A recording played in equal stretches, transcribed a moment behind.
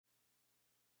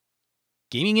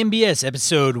Gaming MBS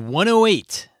episode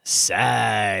 108,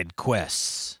 Side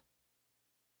Quests.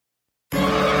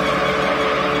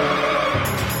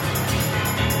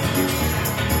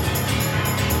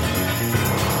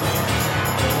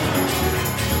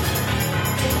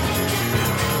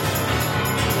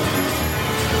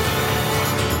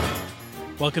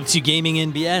 Welcome to Gaming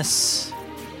NBS,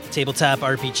 tabletop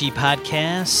RPG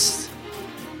podcast.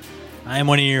 I am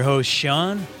one of your hosts,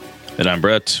 Sean. And I'm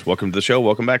Brett. Welcome to the show.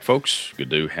 Welcome back, folks. Good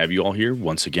to have you all here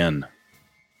once again.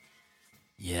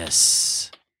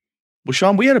 Yes. Well,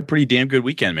 Sean, we had a pretty damn good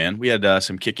weekend, man. We had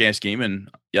some kick-ass gaming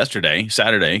yesterday,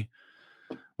 Saturday.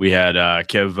 We had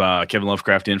Kevin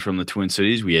Lovecraft in from the Twin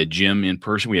Cities. We had Jim in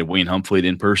person. We had Wayne Humfleet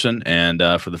in person. And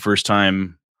for the first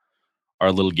time,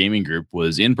 our little gaming group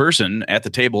was in person at the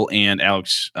table. And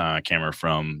Alex Kammer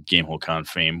from Gamehole Con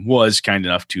fame was kind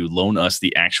enough to loan us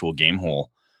the actual Gamehole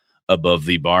above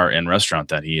the bar and restaurant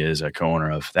that he is a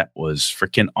co-owner of. That was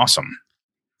freaking awesome.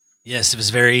 Yes, it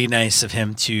was very nice of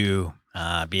him to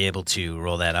be able to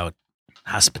roll that out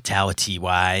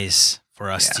hospitality-wise for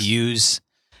us to use.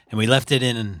 And we left it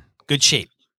in good shape.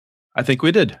 I think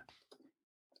we did.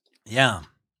 Yeah.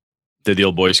 Did the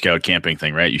old Boy Scout camping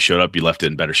thing, right? You showed up, you left it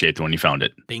in better shape than when you found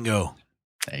it. Bingo.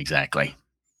 Exactly.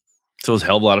 So it was a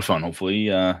hell of a lot of fun. Hopefully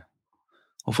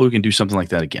we can do something like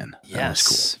that again. Yes. That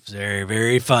was cool. Very,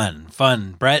 very fun.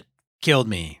 Fun. Brett killed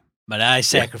me, but I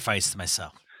sacrificed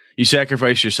myself. You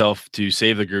sacrificed yourself to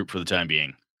save the group for the time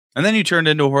being. And then you turned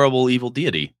into a horrible evil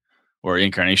deity or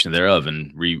incarnation thereof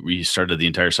and restarted the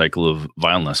entire cycle of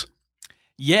vileness.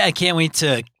 Yeah, I can't wait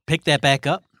to pick that back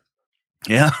up.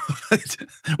 Yeah.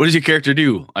 What does your character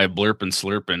do? I blurp and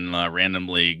slurp and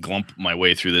randomly glump my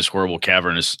way through this horrible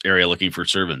cavernous area looking for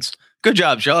servants. Good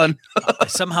job, Sean. I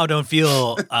somehow don't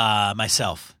feel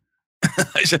myself.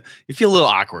 You feel a little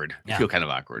awkward. Yeah. You feel kind of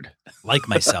awkward. Like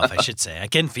myself, I should say. I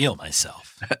can feel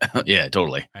myself. Yeah,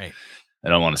 totally. Right. I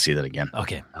don't want to see that again.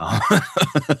 Okay. Oh.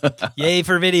 Yay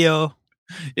for video.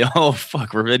 Oh,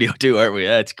 fuck. We're video too, aren't we?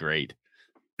 That's great.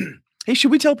 Hey,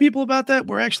 should we tell people about that?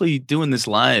 We're actually doing this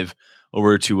live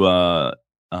over to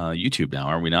YouTube now,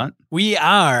 are we not? We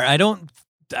are. I don't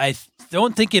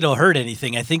think it'll hurt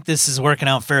anything. I think this is working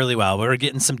out fairly well. We're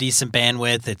getting some decent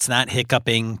bandwidth. It's not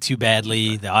hiccuping too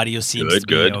badly. The audio seems to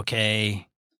be okay.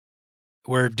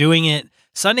 We're doing it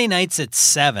Sunday nights at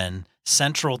 7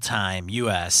 Central Time,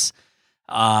 U.S.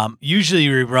 Usually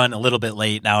we run a little bit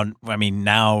late.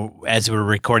 Now as we're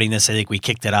recording this, I think we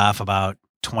kicked it off about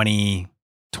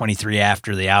 23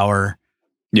 after the hour.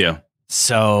 Yeah.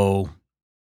 So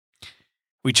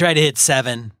we try to hit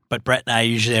 7, but Brett and I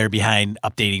usually are behind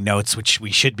updating notes, which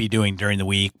we should be doing during the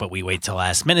week, but we wait till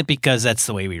last minute because that's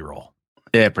the way we roll.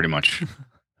 Yeah, pretty much.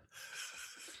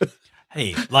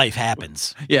 Hey, life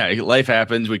happens. Yeah, life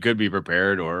happens. We could be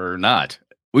prepared or not.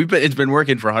 It's been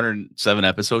working for 107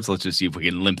 episodes. Let's just see if we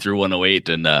can limp through 108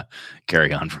 and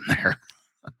carry on from there.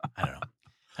 I don't know.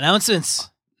 Announcements.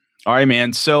 All right,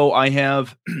 man. So I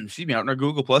have, out in our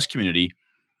Google Plus community,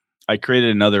 I created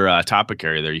another topic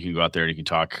area there. You can go out there and you can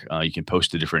talk. You can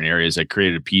post to different areas. I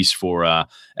created a piece for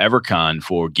EverCon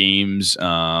for games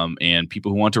and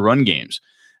people who want to run games.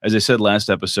 As I said last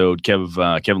episode,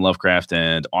 Kevin Lovecraft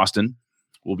and Austin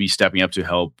will be stepping up to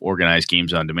help organize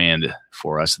games on demand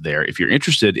for us there. If you're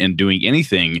interested in doing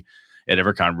anything at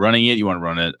EverCon, running it, you want to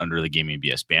run it under the Gaming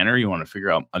BS banner, you want to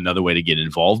figure out another way to get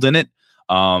involved in it,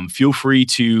 feel free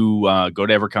to go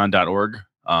to evercon.org.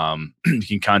 You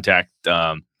can contact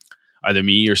either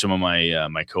me or some of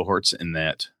my cohorts in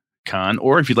that con,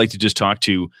 or if you'd like to just talk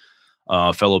to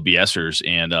fellow BSers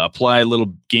and apply a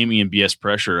little gaming and BS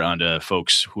pressure onto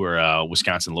folks who are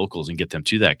Wisconsin locals and get them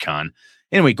to that con.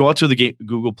 Anyway, go out to the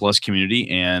Google Plus community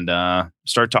and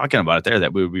start talking about it there.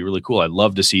 That would be really cool. I'd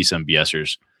love to see some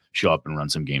BSers show up and run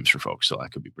some games for folks, so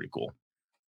that could be pretty cool.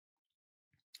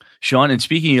 Sean, and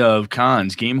speaking of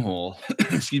cons, Gamehole,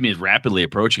 is rapidly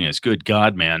approaching us. Good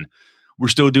God, man. We're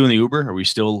still doing the Uber? Are we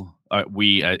still,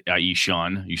 i.e.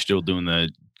 Sean, you still doing the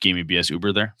Gaming BS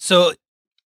Uber there? So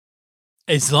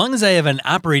as long as I have an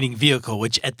operating vehicle,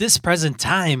 which at this present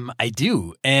time I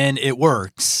do, and it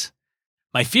works,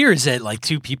 my fear is that like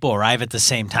two people arrive at the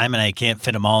same time and I can't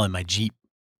fit them all in my Jeep.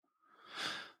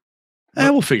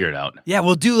 We'll figure it out. Yeah,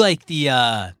 we'll do like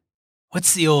the,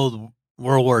 what's the old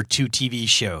World War II TV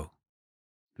show?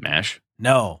 MASH?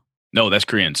 No, that's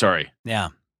Korean. Sorry. Yeah.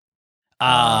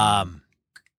 Drive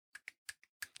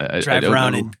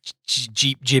around in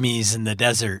Jeep Jimmies in the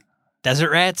desert. Desert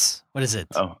Rats? What is it?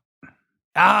 Oh.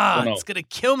 It's going to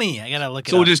kill me. I got to look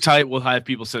it up. So we'll have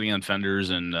people sitting on fenders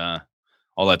and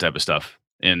all that type of stuff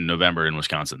in November in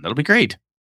Wisconsin. That'll be great.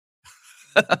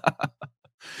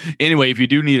 Anyway, if you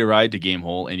do need a ride to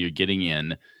Gamehole and you're getting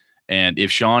in, and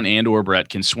if Sean and or Brett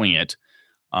can swing it,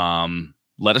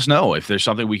 let us know if there's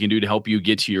something we can do to help you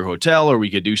get to your hotel, or we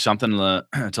could do something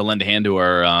to lend a hand to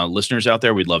our listeners out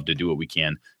there. We'd love to do what we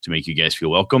can to make you guys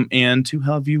feel welcome and to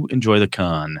have you enjoy the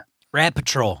con. Rat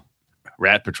Patrol.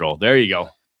 There you go.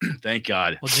 Thank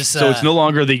God. We'll just, so it's no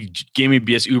longer the Gaming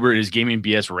BS Uber. It is Gaming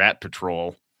BS Rat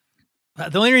Patrol.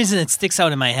 The only reason it sticks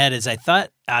out in my head is I thought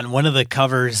on one of the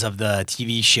covers of the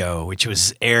TV show, which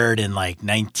was aired in like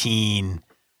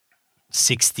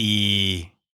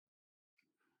 1960.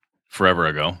 Forever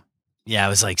ago. Yeah, it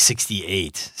was like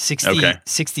 68.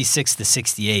 66 to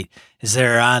 68. Is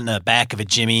there on the back of a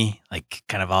Jimmy, like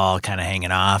kind of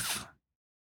hanging off?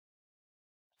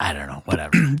 I don't know.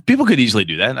 Whatever. People could easily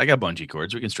do that. I got bungee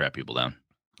cords. We can strap people down.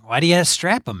 Why do you have to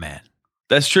strap them, man?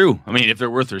 That's true. I mean, if they're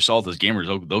worth their salt as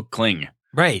gamers, they'll cling.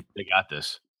 Right. They got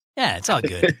this. Yeah, it's all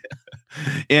good.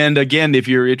 And again, if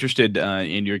you're interested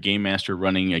in your Game Master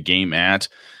running a game at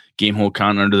Gamehole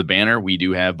Con under the banner, we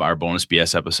do have our bonus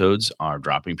BS episodes are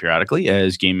dropping periodically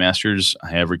as Game Masters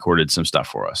have recorded some stuff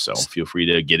for us. So feel free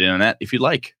to get in on that if you'd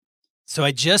like. So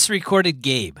I just recorded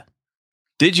Gabe.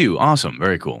 Did you? Awesome.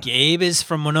 Very cool. Gabe is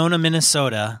from Winona,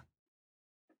 Minnesota.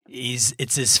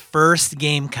 It's his first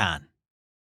Game Con.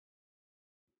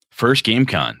 First Game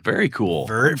Con. Very cool.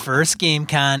 First Game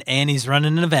Con, and he's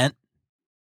running an event.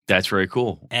 That's very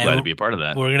cool. And glad to be a part of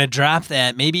that. We're going to drop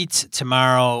that maybe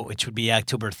tomorrow, which would be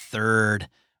October 3rd,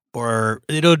 or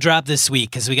it'll drop this week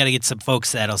because we got to get some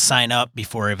folks that'll sign up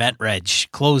before Event Reg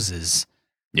closes.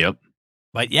 Yep.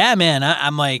 But yeah, man,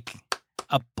 I'm like,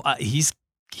 he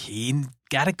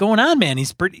got it going on, man.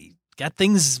 He's got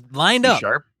things lined up.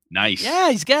 Sharp. Nice.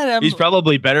 Yeah, he's got it. He's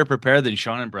probably better prepared than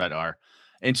Sean and Brett are.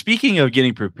 And speaking of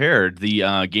getting prepared, the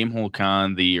Gamehole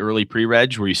Con, the early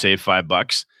pre-reg where you save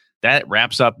 $5, that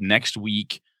wraps up next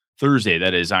week, Thursday.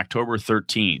 That is October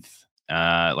 13th,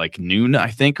 like noon, I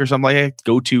think, or something like that.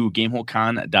 Go to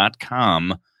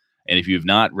GameholeCon.com. And if you've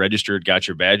not registered, got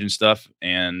your badge and stuff,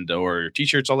 and or your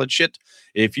t-shirts, all that shit,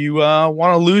 if you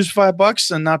want to lose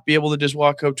 $5 and not be able to just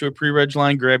walk up to a pre-reg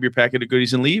line, grab your packet of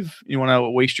goodies and leave, you want to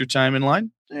waste your time in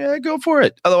line, yeah, go for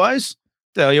it. Otherwise,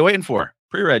 the hell are you waiting for?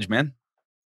 Pre-reg, man.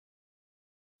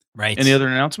 Right. Any other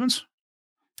announcements?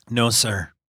 No,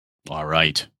 sir. All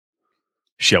right.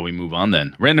 Shall we move on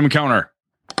then? Random encounter.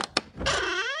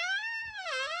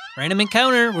 Random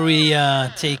encounter where we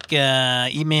take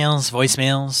emails,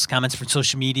 voicemails, comments from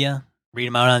social media, read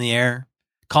them out on the air.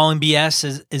 Calling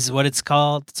BS is what it's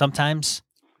called sometimes.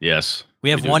 Yes. We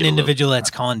have one individual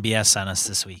that's calling BS on us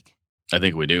this week. I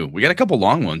think we do. We got a couple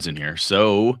long ones in here.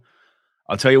 So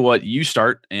I'll tell you what, you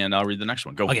start and I'll read the next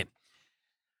one. Go. Okay.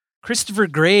 Christopher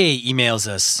Gray emails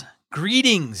us.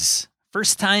 Greetings,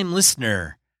 first-time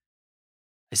listener.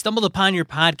 I stumbled upon your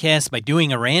podcast by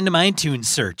doing a random iTunes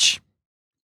search.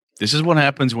 This is what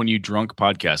happens when you drunk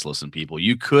podcast listen, people.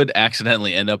 You could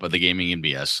accidentally end up at the Gaming and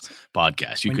BS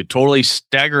podcast. You could totally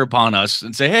stagger upon us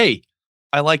and say, hey,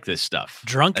 I like this stuff.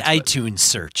 Drunk iTunes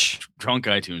search. Drunk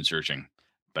iTunes searching.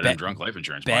 Better than drunk life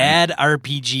insurance. Bad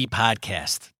RPG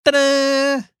podcast.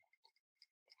 Ta-da!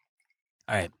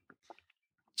 All right.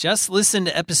 Just listened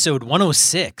to episode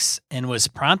 106 and was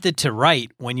prompted to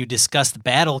write when you discussed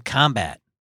battle combat.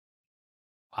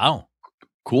 Wow.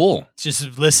 Cool.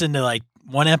 Just listen to like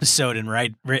one episode and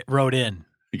wrote in.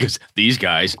 Because these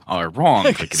guys are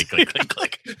wrong. Clickety click click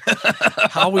click.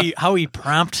 how we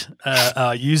prompt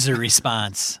user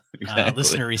response, exactly.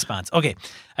 Listener response. Okay,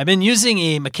 I've been using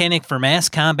a mechanic for mass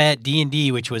combat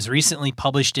D&D, which was recently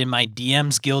published in my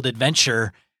DM's Guild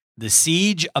adventure, The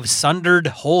Siege of Sundered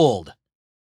Hold.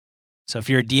 So if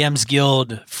you're a DM's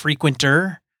Guild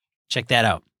frequenter, check that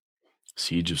out.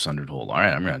 Siege of Sundered Hold. All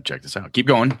right, I'm going to check this out. Keep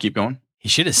going. He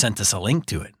should have sent us a link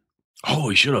to it. Oh,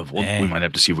 he should have. Well, we might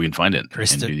have to see if we can find it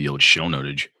and do the old show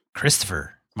notage.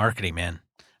 Christopher, marketing man.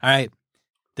 All right.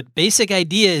 The basic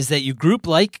idea is that you group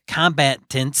like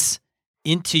combatants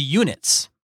into units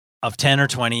of 10 or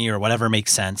 20 or whatever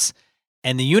makes sense,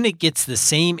 and the unit gets the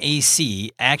same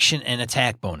AC, action, and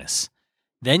attack bonus.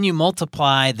 Then you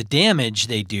multiply the damage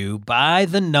they do by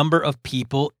the number of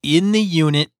people in the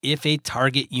unit if a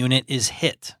target unit is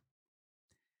hit.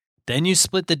 Then you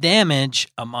split the damage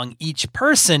among each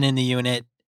person in the unit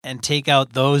and take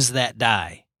out those that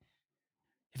die.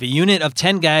 If a unit of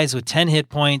 10 guys with 10 hit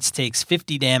points takes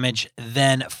 50 damage,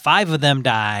 then 5 of them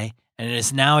die, and it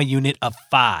is now a unit of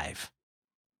 5.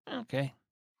 Okay.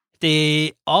 If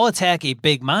they all attack a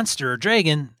big monster or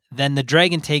dragon, then the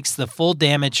dragon takes the full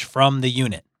damage from the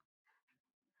unit.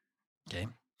 Okay.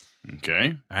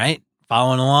 Okay. All right.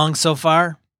 Following along so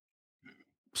far?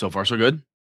 So far, so good.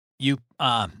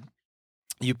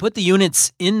 You put the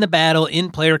units in the battle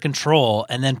in player control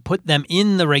and then put them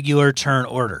in the regular turn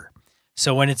order.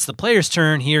 So when it's the player's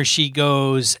turn, he or she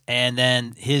goes and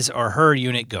then his or her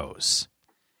unit goes.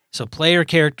 So player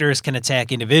characters can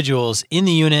attack individuals in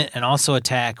the unit and also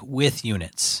attack with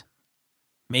units.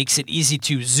 Makes it easy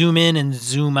to zoom in and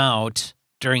zoom out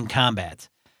during combat.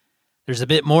 There's a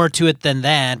bit more to it than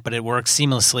that, but it works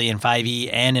seamlessly in 5e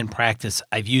and in practice.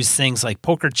 I've used things like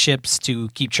poker chips to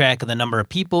keep track of the number of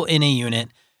people in a unit,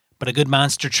 but a good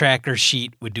monster tracker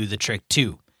sheet would do the trick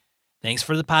too. Thanks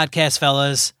for the podcast,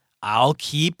 fellas. I'll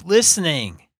keep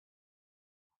listening.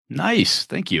 Nice.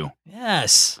 Thank you.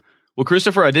 Yes. Well,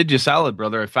 Christopher, I did you solid,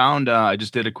 brother. I found, I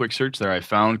just did a quick search there. I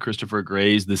found Christopher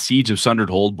Gray's The Siege of Sundered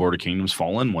Hold, Border Kingdoms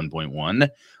Fallen 1.1.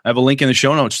 I have a link in the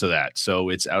show notes to that. So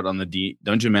it's out on the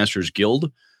Dungeon Masters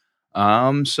Guild.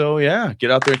 So yeah, get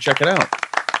out there and check it out.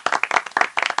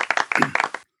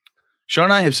 Sean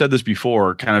and I have said this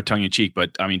before, kind of tongue in cheek,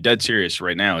 but I mean, dead serious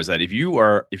right now, is that if you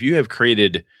have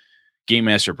created Game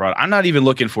Master product, I'm not even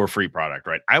looking for a free product,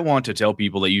 right? I want to tell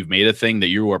people that you've made a thing that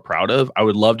you are proud of. I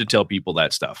would love to tell people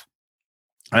that stuff.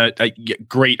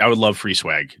 Great. I would love free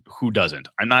swag. Who doesn't?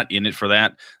 I'm not in it for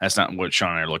that. That's not what Sean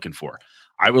and I are looking for.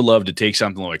 I would love to take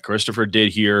something like Christopher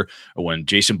did here, or when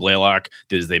Jason Blaylock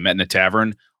did They Met in a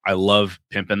Tavern. I love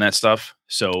pimping that stuff.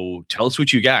 So tell us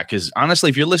what you got. Because honestly,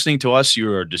 if you're listening to us,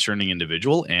 you're a discerning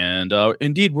individual and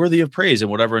indeed worthy of praise in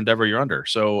whatever endeavor you're under.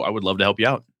 So I would love to help you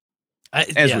out.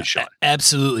 With Sean.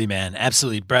 Absolutely, man.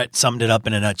 Absolutely. Brett summed it up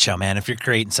in a nutshell, man. If you're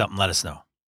creating something, let us know.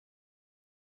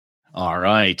 All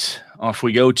right. Off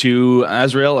we go to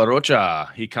Azrael Arocha.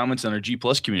 He comments on our G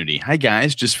Plus community. Hi,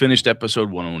 guys. Just finished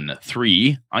episode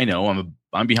 103. I know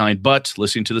I'm behind, but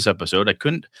listening to this episode, I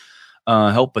couldn't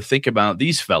help but think about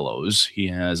these fellows. He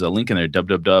has a link in there,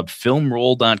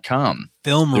 www.filmroll.com.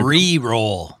 Film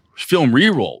Reroll. Film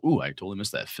Reroll. Ooh, I totally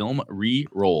missed that. Film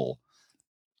Reroll.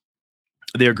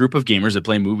 They're a group of gamers that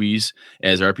play movies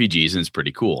as RPGs, and it's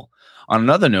pretty cool. On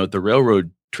another note, the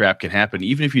railroad trap can happen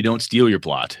even if you don't steal your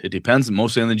plot. It depends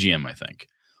mostly on the GM, I think.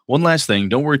 One last thing,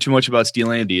 don't worry too much about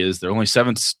stealing ideas. There are only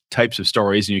 7 types of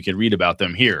stories, and you can read about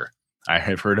them here. I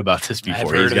have heard about this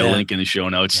before. He's got a link in the show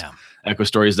notes. Yeah.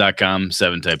 EchoStories.com,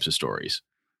 7 types of stories.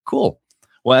 Cool.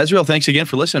 Well, Azrael, thanks again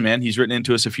for listening, man. He's written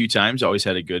into us a few times, always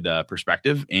had a good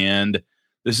perspective. And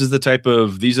these are the type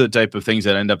of things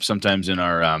that end up sometimes in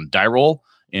our die roll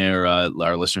and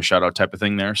our listener shout out type of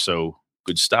thing there. So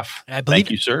good stuff.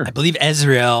 Thank you, sir. I believe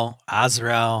Azrael, I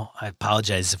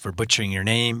apologize if we're butchering your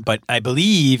name, but I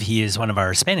believe he is one of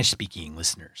our Spanish-speaking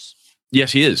listeners.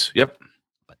 Yes, he is. Yep.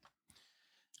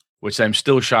 Which I'm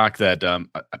still shocked that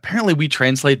apparently we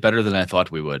translate better than I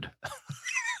thought we would.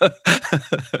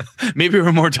 Maybe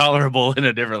we're more tolerable in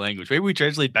a different language. Maybe we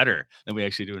translate better than we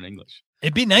actually do in English.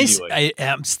 It'd be nice. Anyway.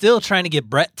 I'm still trying to get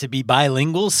Brett to be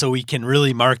bilingual so we can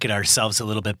really market ourselves a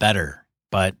little bit better.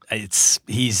 But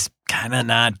he's kind of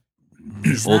not.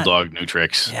 Old dog, new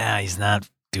tricks. Yeah, he's not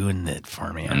doing it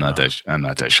for me. I'm not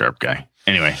that sharp guy.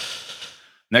 Anyway,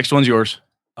 next one's yours.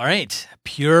 All right,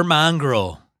 Pure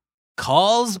Mongrel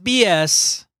calls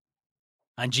BS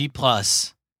on G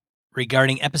Plus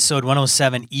regarding episode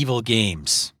 107 Evil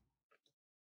Games.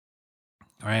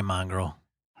 All right, Mongrel.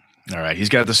 All right, he's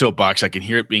got the soapbox. I can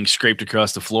hear it being scraped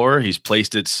across the floor. He's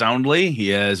placed it soundly. He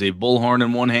has a bullhorn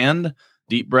in one hand,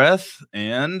 deep breath,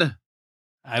 and...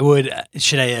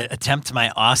 Should I attempt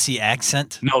my Aussie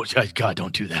accent? No, God,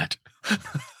 don't do that.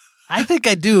 I think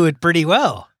I do it pretty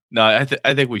well. No,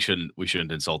 I think we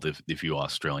shouldn't insult the few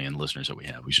Australian listeners that we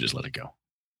have. We should just let it go.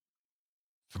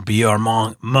 From Pure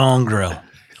Mongrel.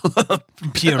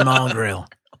 From Pure Mongrel.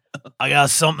 I got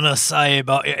something to say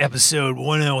about episode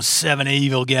 107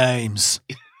 Evil Games.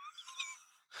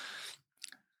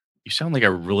 You sound like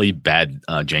a really bad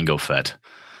Jango Fett.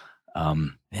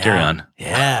 Carry on.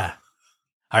 Yeah.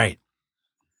 All right.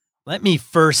 Let me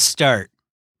first start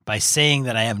by saying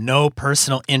that I have no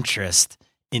personal interest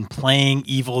in playing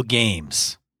evil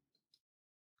games.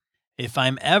 If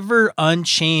I'm ever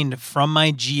unchained from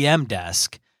my GM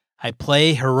desk, I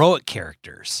play heroic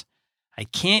characters. I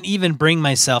can't even bring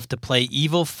myself to play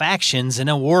evil factions in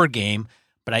a war game,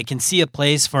 but I can see a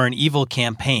place for an evil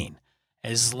campaign,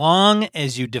 as long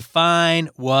as you define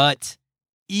what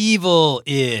evil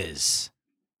is.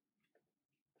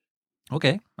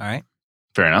 Okay, all right.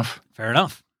 Fair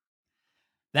enough.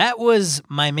 That was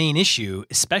my main issue,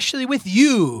 especially with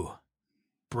you,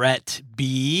 Brett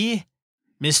B.,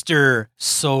 Mr.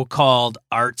 So-called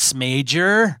arts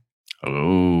major.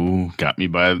 Oh, got me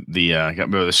by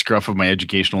the scruff of my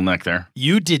educational neck there.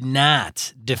 You did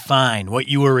not define what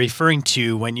you were referring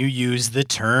to when you used the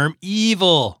term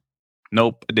evil.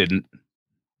 Nope, I didn't.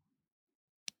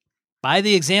 By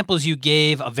the examples you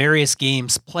gave of various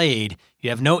games played, you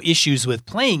have no issues with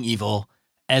playing evil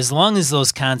as long as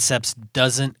those concepts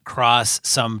doesn't cross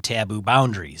some taboo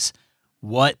boundaries.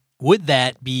 What would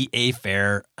that be a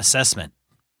fair assessment?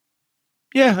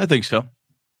 Yeah, I think so.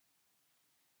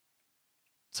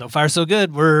 So far, so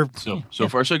good. So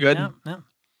far, so good. Yeah.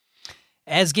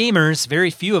 As gamers,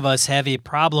 very few of us have a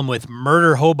problem with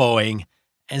murder hoboing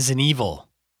as an evil.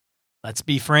 Let's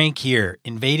be frank here.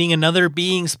 Invading another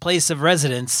being's place of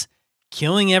residence,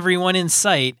 killing everyone in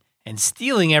sight, and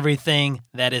stealing everything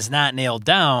that is not nailed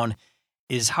down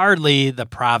is hardly the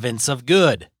province of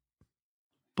good.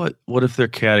 But what if they're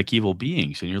chaotic evil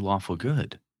beings and you're lawful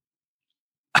good?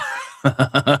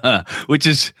 which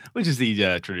is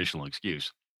the traditional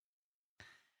excuse.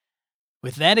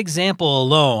 With that example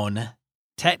alone,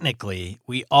 technically,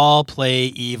 we all play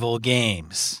evil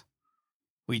games.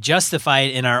 We justify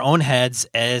it in our own heads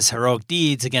as heroic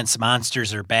deeds against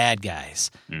monsters or bad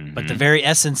guys. Mm-hmm. But the very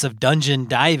essence of dungeon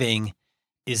diving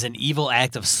is an evil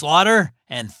act of slaughter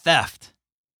and theft.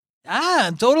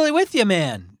 I'm totally with you,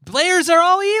 man. Players are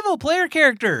all evil. Player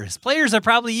characters. Players are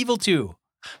probably evil too.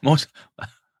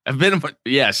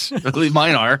 Yes, at least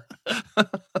mine are.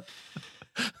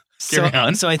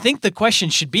 So I think the question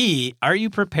should be, are you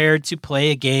prepared to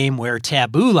play a game where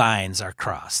taboo lines are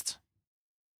crossed?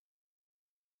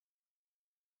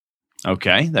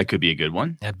 Okay, that could be a good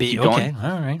one. Keep going.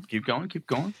 All right. Keep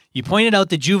going. You pointed out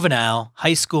the juvenile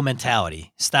high school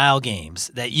mentality style games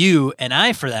that you, and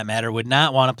I for that matter, would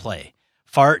not want to play.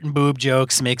 Fart and boob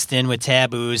jokes mixed in with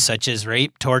taboos such as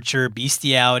rape, torture,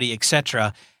 bestiality,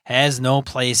 etc. has no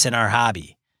place in our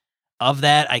hobby. Of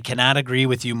that, I cannot agree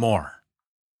with you more.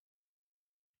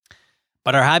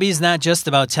 But our hobby is not just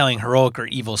about telling heroic or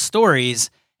evil stories.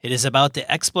 It is about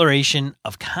the exploration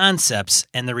of concepts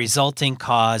and the resulting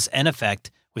cause and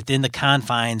effect within the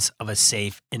confines of a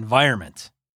safe environment.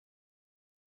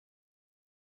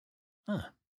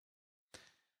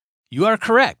 You are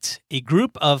correct. A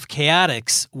group of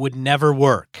chaotics would never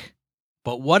work.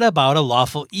 But what about a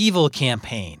lawful evil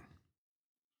campaign?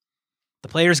 The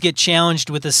players get challenged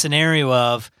with a scenario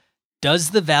of,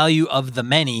 does the value of the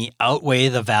many outweigh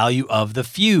the value of the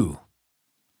few?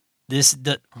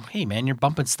 Hey man, you're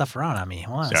bumping stuff around on me.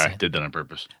 Sorry, I did that on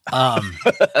purpose. I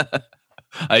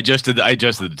adjusted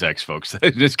the text, folks. I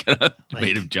just kind of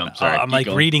made him jump. Sorry, I'm like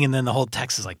going. Reading, and then the whole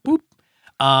text is like boop.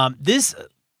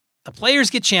 The players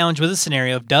get challenged with a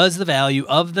scenario of, does the value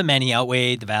of the many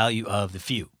outweigh the value of the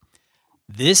few?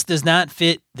 This does not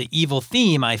fit the evil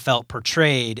theme I felt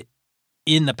portrayed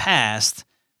in the past,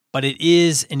 but it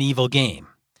is an evil game.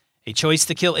 A choice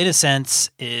to kill innocents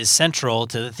is central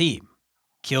to the theme.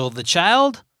 Kill the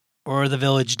child or the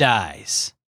village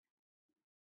dies?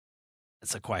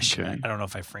 That's a question. Okay. I don't know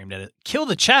if I framed it. Kill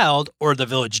the child or the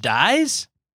village dies?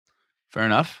 Fair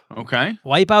enough. Okay.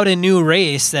 Wipe out a new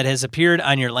race that has appeared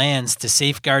on your lands to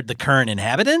safeguard the current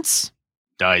inhabitants?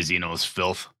 Die, Xenos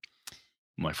filth.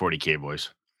 My 40K boys.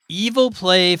 Evil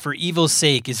play for evil's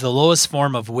sake is the lowest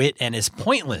form of wit and is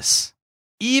pointless,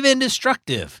 even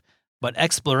destructive. But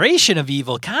exploration of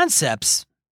evil concepts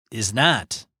is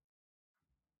not.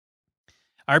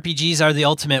 RPGs are the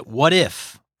ultimate what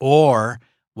if, or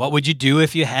what would you do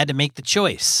if you had to make the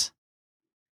choice?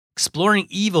 Exploring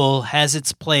evil has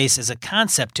its place as a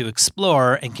concept to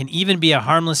explore and can even be a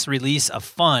harmless release of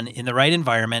fun in the right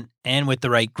environment and with the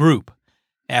right group.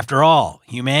 After all,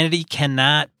 humanity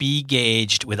cannot be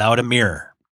gauged without a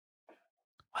mirror.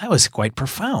 That was quite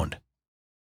profound.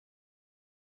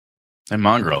 And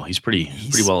Mongrel, he's pretty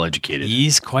well educated.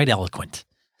 He's quite eloquent.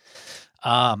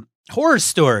 Horror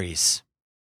stories.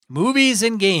 Movies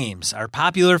and games are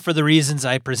popular for the reasons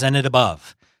I presented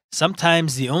above.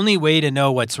 Sometimes the only way to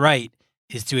know what's right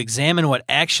is to examine what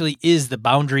actually is the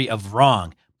boundary of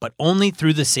wrong, but only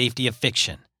through the safety of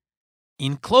fiction.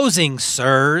 In closing,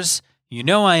 sirs, you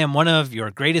know I am one of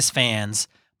your greatest fans,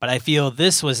 but I feel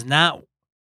this was not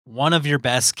one of your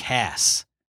best casts.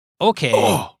 Okay.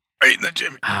 Oh, right in the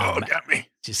Jimmy. Got me.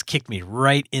 Just kicked me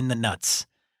right in the nuts.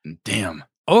 Damn.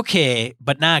 Okay,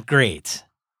 but not great.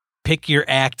 Pick your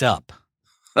act up.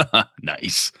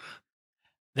 Nice.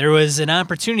 There was an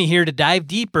opportunity here to dive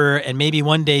deeper, and maybe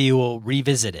one day you will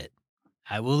revisit it.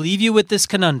 I will leave you with this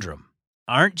conundrum.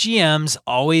 Aren't GMs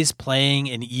always playing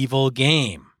an evil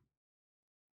game?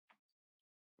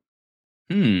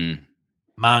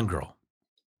 Mongrel.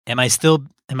 Am I still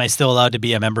allowed to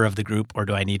be a member of the group, or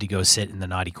do I need to go sit in the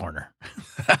naughty corner?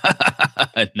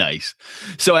 Nice.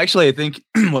 So actually, I think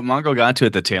what Mongrel got to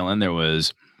at the tail end there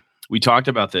was, we talked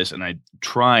about this, and I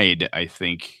tried, I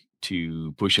think,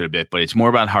 to push it a bit, but it's more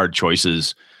about hard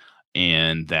choices,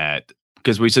 and that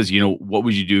because he says, what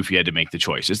would you do if you had to make the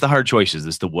choice? It's the hard choices.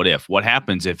 It's the what if. What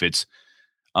happens if it's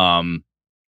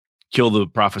kill the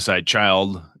prophesied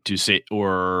child to say,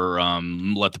 or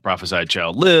let the prophesied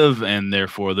child live, and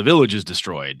therefore the village is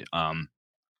destroyed.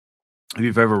 If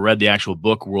you've ever read the actual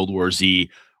book World War Z,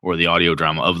 or the audio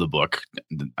drama of the book,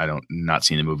 not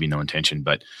seen the movie, no intention,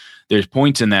 but there's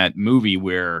points in that movie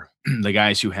where the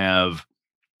guys who have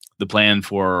the plan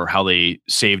for how they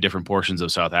save different portions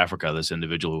of South Africa, this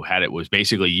individual who had it was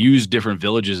basically use different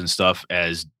villages and stuff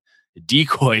as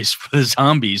decoys for the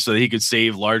zombies so that he could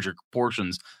save larger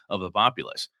portions of the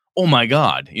populace. Oh my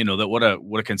God. That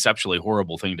what a conceptually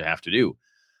horrible thing to have to do.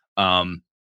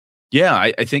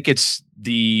 I think it's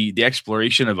the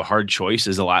exploration of a hard choice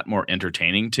is a lot more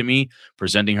entertaining to me.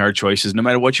 Presenting hard choices, no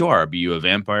matter what you are, be you a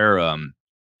vampire,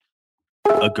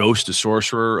 a ghost, a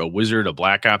sorcerer, a wizard, a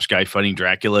black ops guy fighting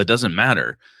Dracula, it doesn't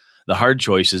matter. The hard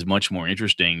choice is much more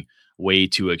interesting way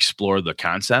to explore the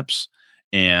concepts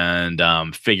and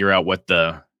figure out what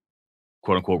the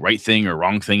quote unquote right thing or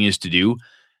wrong thing is to do.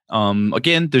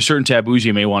 Again, there's certain taboos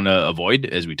you may want to avoid,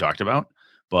 as we talked about.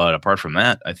 But apart from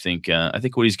that, I think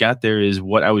what he's got there is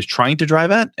what I was trying to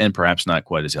drive at, and perhaps not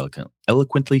quite as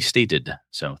eloquently stated.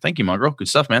 So thank you, Mongrel. Good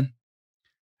stuff, man.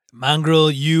 Mongrel,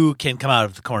 you can come out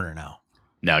of the corner now.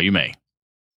 Now you may.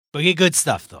 But get good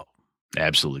stuff, though.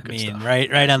 Absolutely good stuff.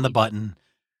 Right on the button.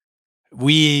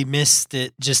 We missed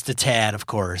it just a tad, of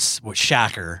course.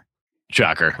 Shocker.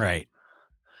 Right.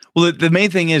 Well, the main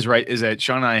thing is that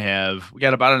Sean and I we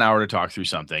got about an hour to talk through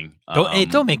something.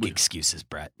 Don't make excuses,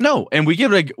 Brett. No, and we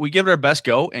give it our best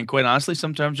go, and quite honestly,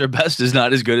 sometimes our best is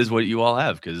not as good as what you all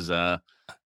have, because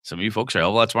some of you folks are a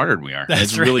whole lot smarter than we are.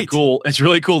 That's right. Really cool. It's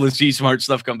really cool to see smart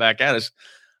stuff come back at us.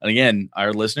 And again,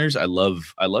 our listeners, I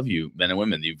love you, men and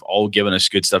women. You've all given us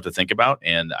good stuff to think about,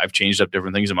 and I've changed up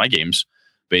different things in my games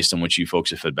based on what you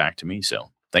folks have fed back to me.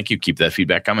 So thank you. Keep that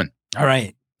feedback coming. All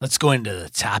right, let's go into the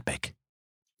topic.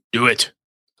 Do it.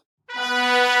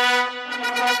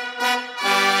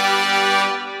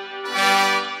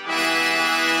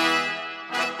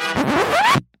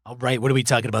 All right, what are we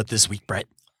talking about this week, Brett?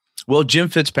 Well, Jim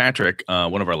Fitzpatrick,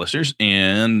 one of our listeners,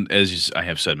 and as I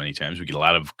have said many times, we get a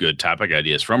lot of good topic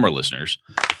ideas from our listeners.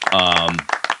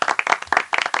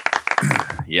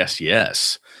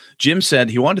 Yes. Jim said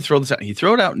he wanted to throw this out. He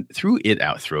threw it out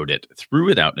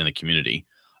in the community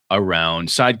around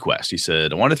side quests. He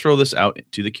said, I want to throw this out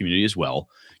to the community as well.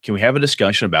 Can we have a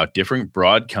discussion about different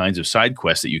broad kinds of side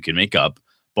quests that you can make up?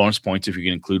 Bonus points if you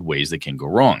can include ways that can go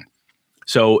wrong.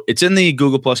 So it's in the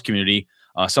Google Plus community.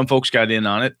 Some folks got in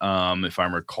on it. If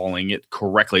I'm recalling it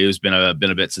correctly, it's been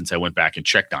a bit since I went back and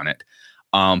checked on it.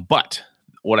 But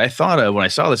what I thought of when I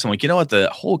saw this, I'm like, the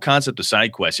whole concept of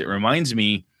side quests, it reminds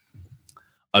me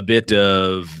a bit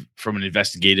of, from an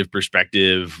investigative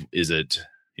perspective, is it,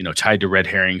 tied to red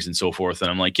herrings and so forth. And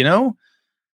I'm like,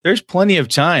 there's plenty of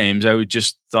times I would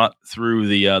just thought through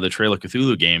the Trail of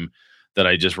Cthulhu game that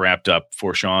I just wrapped up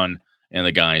for Sean and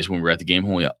the guys when we were at the game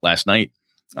hole last night.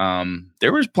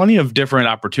 There was plenty of different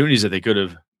opportunities that they could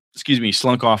have,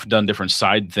 slunk off and done different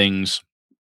side things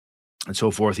and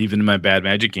so forth. Even in my Bad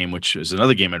Magic game, which is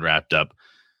another game I'd wrapped up,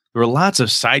 there were lots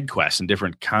of side quests and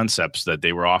different concepts that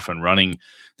they were often running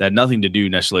that had nothing to do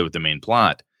necessarily with the main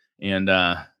plot. And,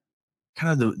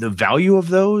 kind of the value of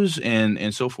those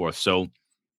and so forth. So,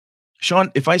 Sean,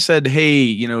 if I said,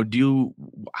 hey,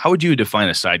 how would you define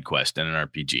a side quest in an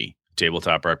RPG,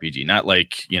 tabletop RPG? Not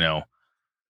like,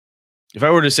 if I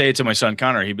were to say it to my son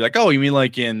Connor, he'd be like, oh, you mean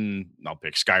like I'll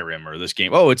pick Skyrim or this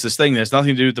game. Oh, it's this thing that's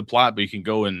nothing to do with the plot, but you can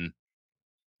go and,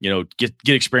 get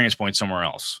experience points somewhere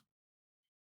else.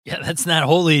 Yeah, that's not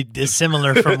wholly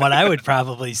dissimilar from what I would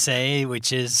probably say,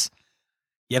 which is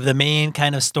you have the main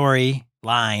kind of story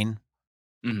line.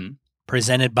 Mm-hmm.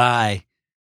 Presented by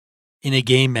in a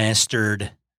game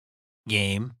mastered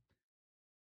game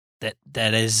that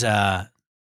is kind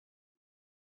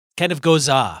of goes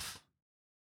off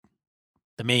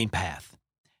the main path.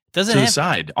 Doesn't to the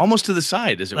side, almost to the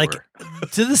side, as it were.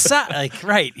 To the side,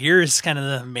 right. Here's kind of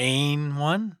the main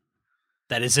one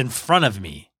that is in front of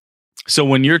me. So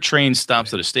when your train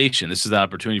stops at a station, this is the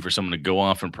opportunity for someone to go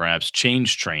off and perhaps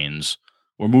change trains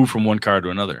or move from one car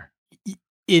to another.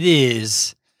 It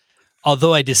is,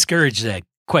 although I discourage that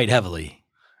quite heavily.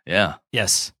 Yeah.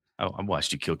 Yes. I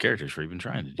watched you kill characters for even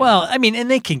trying to do Well, that. I mean, and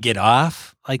they can get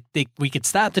off. Like, we could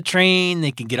stop the train.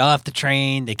 They can get off the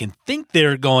train. They can think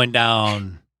they're going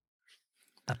down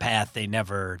a path they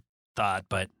never thought,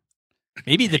 but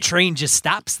maybe the train just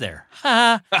stops there.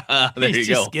 There you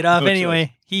go. Get off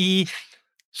anyway.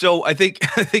 So I think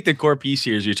the core piece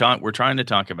here is we're trying to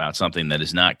talk about something that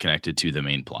is not connected to the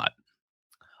main plot.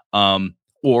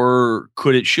 Or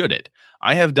should it?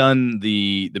 I have done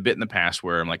the bit in the past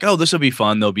where I'm like, oh, this will be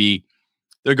fun.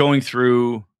 They're going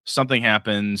through, something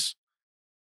happens,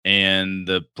 and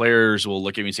the players will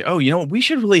look at me and say, oh, you know what? We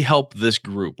should really help this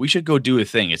group. We should go do a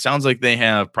thing. It sounds like they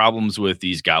have problems with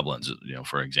these goblins,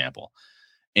 for example.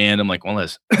 And I'm like, well,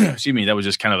 excuse me, that was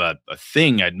just kind of a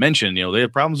thing I'd mentioned. They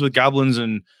have problems with goblins,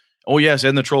 and oh yes,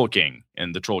 and the Troll King.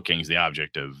 And the Troll King is the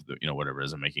object of whatever it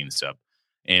is. I'm making this up.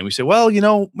 And we said, well,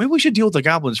 maybe we should deal with the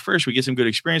goblins first. We get some good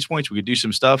experience points. We could do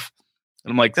some stuff.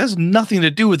 And I'm like, that's nothing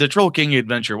to do with the Troll King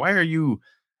adventure. Why are you?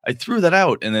 I threw that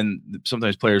out. And then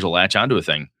sometimes players will latch onto a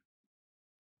thing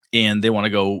and they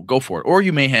want to go for it. Or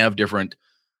you may have different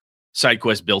side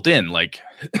quests built in, like,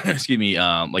 excuse me,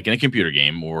 like in a computer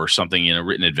game or something in a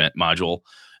written event module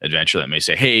adventure that may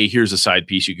say, hey, here's a side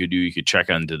piece you could do. You could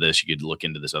check onto this. You could look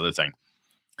into this other thing.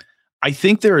 I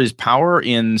think there is power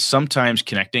in sometimes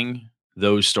connecting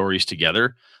those stories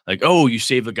together. Like, oh, you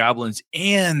saved the goblins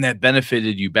and that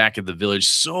benefited you back at the village.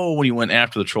 So when you went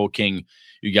after the Troll King,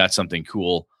 you got something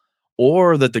cool.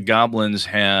 Or that the goblins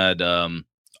had a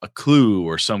clue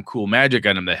or some cool magic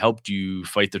item that helped you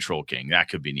fight the Troll King. That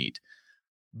could be neat.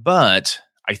 But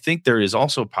I think there is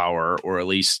also power, or at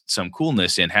least some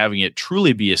coolness, in having it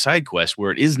truly be a side quest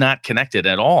where it is not connected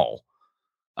at all,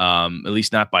 at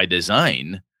least not by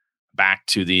design, back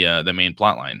to the main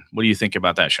plot line. What do you think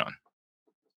about that, Sean?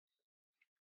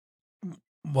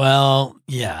 Well,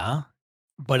 yeah,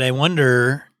 but I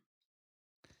wonder,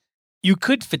 you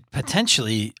could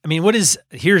potentially, I mean,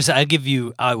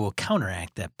 I will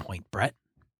counteract that point, Brett.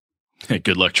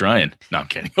 Good luck trying. No, I'm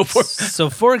kidding. Go for it. So,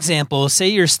 for example, say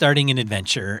you're starting an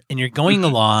adventure and you're going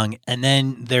along, and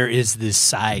then there is this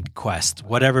side quest,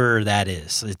 whatever that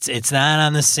is. It's not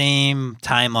on the same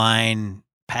timeline,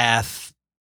 path,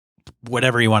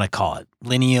 whatever you want to call it,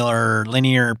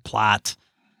 linear plot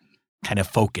kind of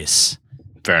focus.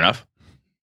 Fair enough.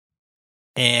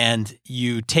 And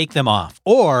you take them off,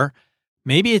 or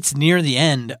maybe it's near the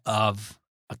end of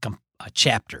a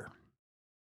chapter.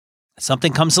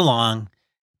 Something comes along,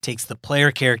 takes the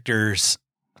player characters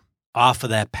off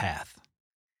of that path.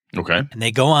 Okay. And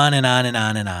they go on and on and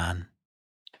on and on.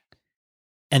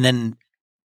 And then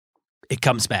it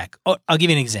comes back. Oh, I'll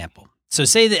give you an example. So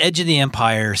say the Edge of the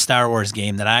Empire Star Wars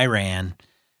game that I ran.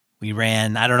 We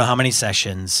ran, I don't know how many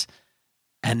sessions.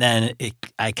 And then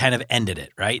I kind of ended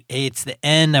it, right? Hey, it's the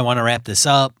end. I want to wrap this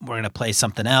up. We're going to play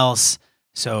something else.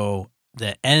 So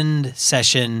the end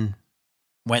session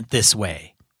went this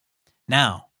way.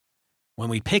 Now, when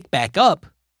we pick back up,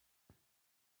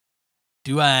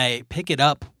 do I pick it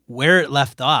up where it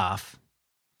left off,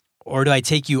 or do I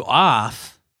take you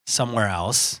off somewhere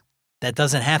else that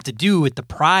doesn't have to do with the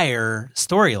prior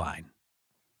storyline?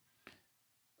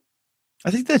 I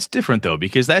think that's different though,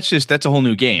 because that's a whole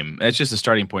new game. That's just a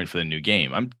starting point for the new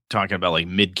game. I'm talking about like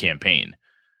mid-campaign.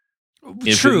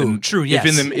 True.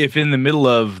 Yes. If in the middle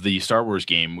of the Star Wars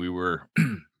game, we were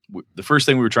the first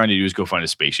thing we were trying to do is go find a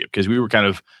spaceship, because we were kind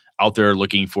of out there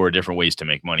looking for different ways to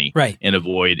make money, right, and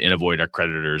avoid our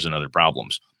creditors and other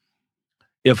problems.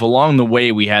 If along the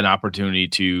way we had an opportunity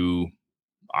to,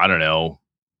 I don't know,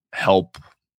 help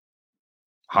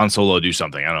Han Solo do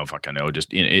something, I don't know if I can know,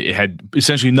 just it had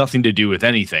essentially nothing to do with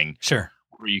anything. Sure.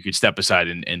 Where you could step aside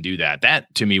and do that.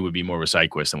 That to me would be more of a side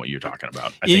quest than what you're talking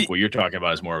about. I think what you're talking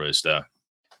about is more of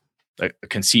a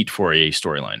conceit for a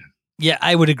storyline. Yeah,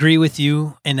 I would agree with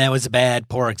you, and that was a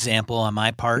poor example on my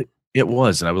part. It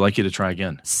was, and I would like you to try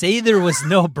again. Say there was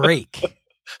no break.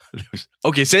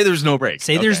 Okay, say there's no break.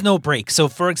 There's no break. So,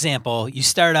 for example, you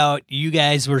start out, you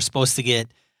guys were supposed to get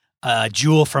a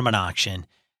jewel from an auction,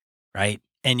 right?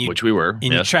 Which we were. And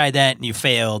yes. You tried that and you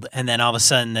failed, and then all of a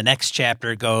sudden the next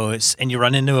chapter goes, and you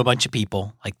run into a bunch of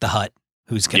people, like the Hutt,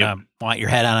 who's going to want your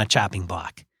head on a chopping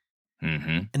block. Mm-hmm.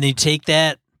 And then you take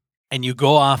that and you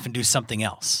go off and do something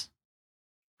else.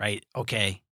 Right?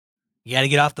 Okay. You got to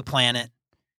get off the planet.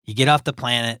 You get off the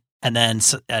planet, and then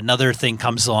another thing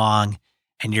comes along,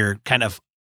 and you're kind of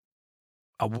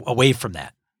away from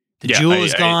that. The jewel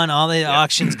is gone. All the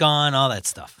auction's gone. All that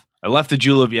stuff. I left the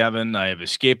Jewel of Yavin. I have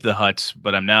escaped the Hutts,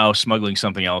 but I'm now smuggling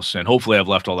something else, and hopefully I've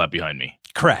left all that behind me.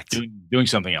 Correct. Doing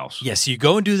something else. Yes, you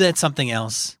go and do that something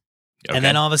else, and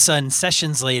then all of a sudden,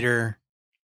 sessions later,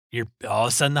 all of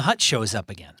a sudden the Hutt shows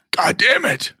up again. God damn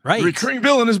it! Right, the recurring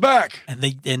villain is back, and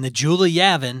the Jewel of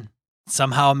Yavin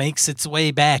somehow makes its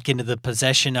way back into the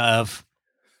possession of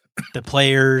the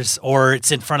players, or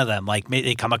it's in front of them. Like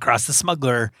they come across the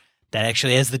smuggler that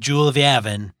actually has the Jewel of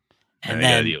Yavin, and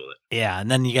then deal with it. Yeah,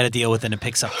 and then you got to deal with it, and it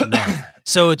picks up from there.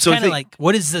 So it's kind of like,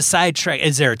 what is the sidetrack?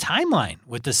 Is there a timeline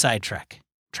with the sidetrack?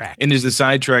 track. And is the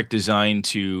side track designed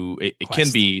to, it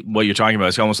can be what you're talking about.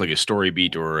 It's almost like a story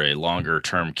beat or a longer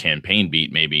term campaign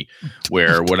beat, maybe,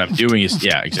 where what I'm doing is,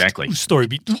 yeah, exactly. Story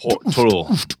beat. Total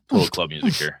club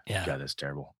music here. Yeah. God, that's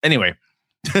terrible. Anyway,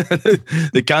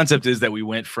 the concept is that we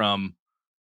went from,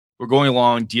 we're going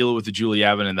along, dealing with the Julie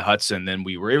Yavin and the Hutts, and then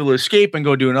we were able to escape and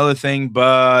go do another thing,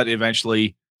 but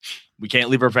eventually we can't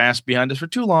leave our past behind us for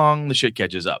too long. The shit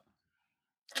catches up.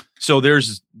 So there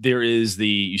is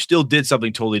you still did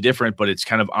something totally different, but it's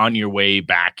kind of on your way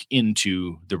back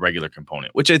into the regular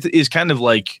component, which is kind of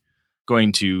like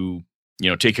going to,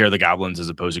 take care of the goblins as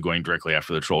opposed to going directly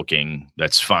after the Troll King.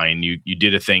 That's fine. You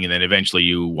did a thing, and then eventually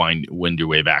you wind your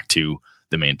way back to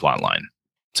the main plot line.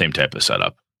 Same type of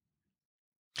setup.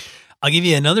 I'll give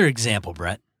you another example,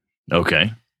 Brett.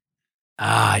 Okay.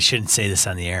 I shouldn't say this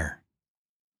on the air.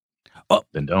 Oh,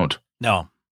 then don't. No.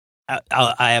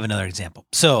 I have another example.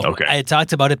 So okay. I had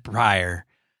talked about it prior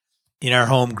in our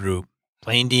home group,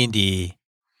 playing D&D,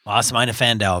 Lost Mine of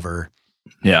Phandelver.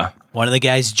 Yeah. One of the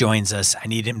guys joins us. I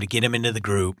need him to get him into the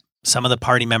group. Some of the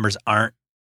party members aren't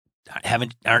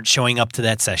showing up to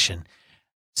that session.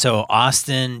 So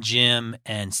Austin, Jim,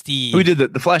 and Steve. We did the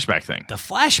flashback thing. The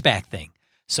flashback thing.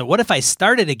 So what if I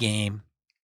started a game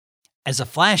as a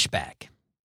flashback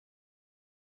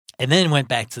and then went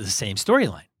back to the same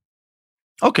storyline?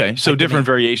 Okay, so different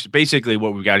variations. Basically,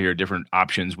 what we've got here are different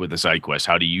options with the side quest.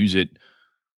 How to use it,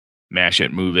 mash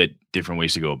it, move it, different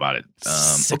ways to go about it.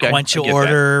 Sequential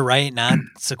order, right? Not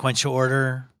sequential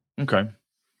order. Okay.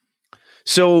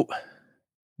 So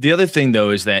the other thing, though,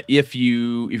 is that if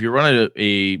you run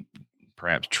a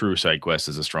perhaps true side quest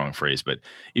is a strong phrase, but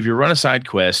if you run a side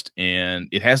quest and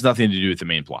it has nothing to do with the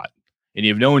main plot, and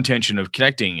you have no intention of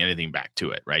connecting anything back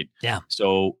to it, right? Yeah.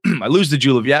 So I lose the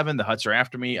Jewel of Yavin. The Hutts are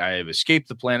after me. I have escaped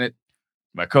the planet.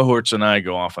 My cohorts and I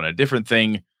go off on a different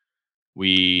thing.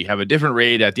 We have a different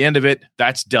raid at the end of it.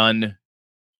 That's done.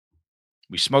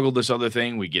 We smuggled this other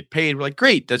thing. We get paid. We're like,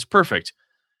 great, that's perfect.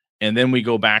 And then we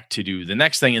go back to do the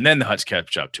next thing, and then the Hutts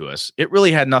catch up to us. It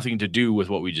really had nothing to do with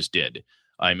what we just did.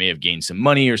 I may have gained some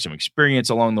money or some experience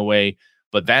along the way,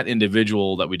 but that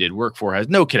individual that we did work for has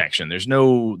no connection. There's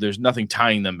nothing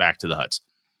tying them back to the Hutts.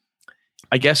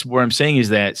 I guess what I'm saying is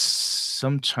that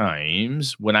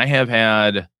sometimes when I have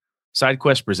had side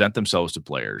quests present themselves to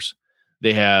players,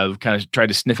 they have kind of tried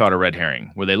to sniff out a red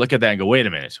herring where they look at that and go, wait a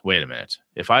minute.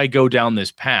 If I go down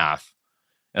this path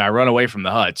and I run away from the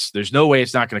Hutts, there's no way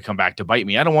it's not going to come back to bite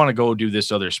me. I don't want to go do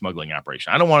this other smuggling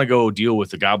operation. I don't want to go deal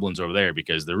with the goblins over there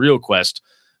because the real quest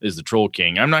is the Troll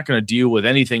King. I'm not going to deal with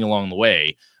anything along the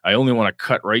way. I only want to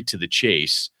cut right to the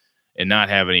chase and not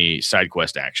have any side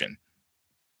quest action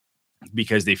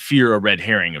because they fear a red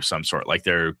herring of some sort, like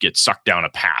they get sucked down a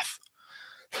path.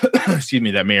 Excuse me,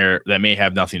 that may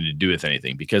have nothing to do with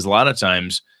anything. Because a lot of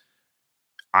times,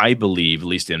 I believe, at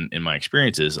least in my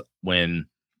experiences, when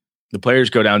the players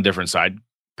go down different side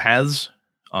paths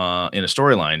in a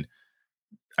storyline,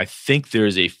 I think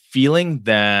there's a feeling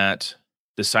that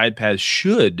the side path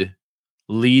should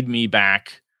lead me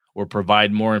back or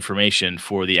provide more information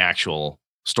for the actual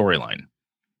storyline.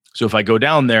 So if I go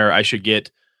down there, I should get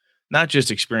not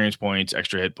just experience points,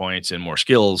 extra hit points, and more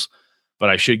skills, but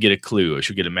I should get a clue. I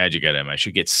should get a magic item. I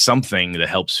should get something that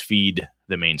helps feed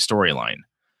the main storyline,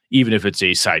 even if it's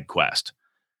a side quest.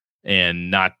 And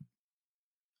not,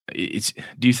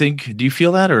 do you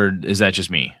feel that, or is that just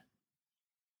me?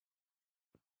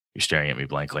 You're staring at me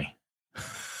blankly.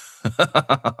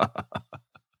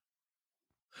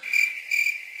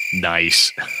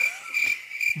 Nice.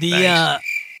 He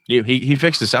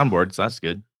fixed the soundboard, so that's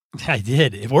good. I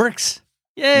did. It works.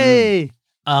 Yay.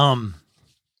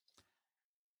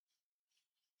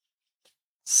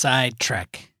 Side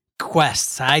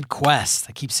quest. I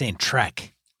keep saying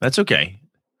trek. That's okay.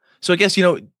 So I guess,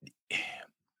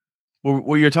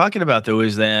 what you're talking about, though,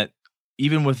 is that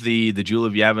even with the Jewel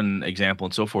of Yavin example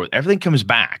and so forth, everything comes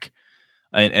back.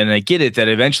 And I get it that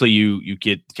eventually you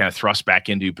get kind of thrust back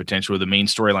into potential where the main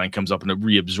storyline comes up and it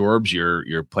reabsorbs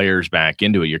your players back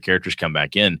into it. Your characters come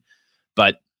back in.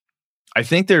 But I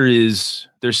think there's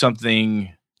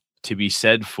something to be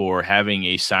said for having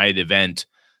a side event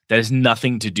that has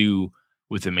nothing to do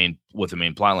with the main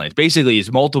plot lines. Basically,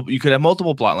 it's multiple. You could have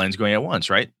multiple plot lines going at once,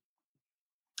 right?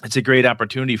 It's a great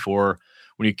opportunity for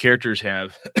when your characters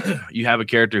have you have a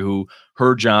character who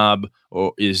her job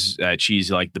is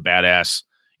she's like the badass,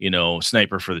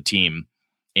 sniper for the team,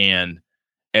 and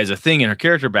as a thing in her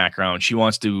character background, she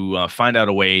wants to find out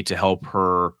a way to help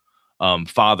her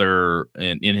father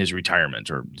in his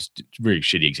retirement, or it's a very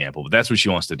shitty example, but that's what she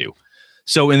wants to do.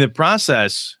 So in the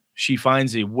process, she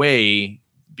finds a way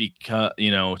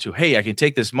hey, I can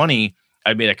take this money.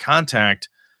 I made a contact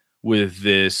with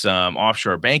this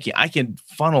offshore banking, I can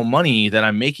funnel money that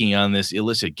I'm making on this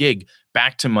illicit gig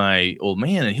back to my old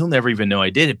man, and he'll never even know I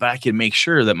did it, but I can make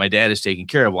sure that my dad is taken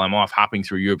care of while I'm off hopping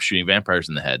through Europe shooting vampires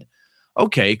in the head.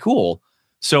 Okay, cool.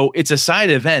 So it's a side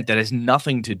event that has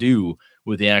nothing to do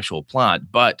with the actual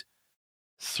plot, but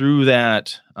through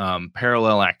that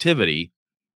parallel activity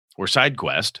or side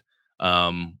quest,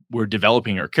 we're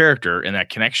developing her character and that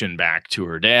connection back to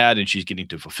her dad, and she's getting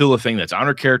to fulfill a thing that's on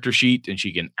her character sheet, and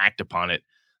she can act upon it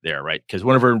there, right? Because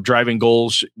one of her driving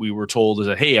goals, we were told, is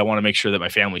that, hey, I want to make sure that my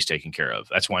family's taken care of.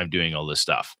 That's why I'm doing all this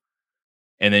stuff.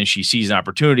 And then she sees an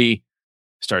opportunity,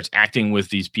 starts acting with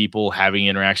these people, having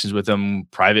interactions with them,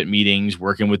 private meetings,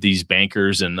 working with these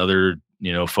bankers and other,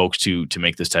 folks to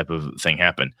make this type of thing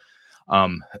happen.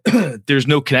 There's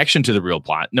no connection to the real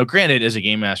plot. Now, granted, as a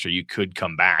game master, you could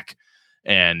come back,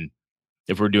 and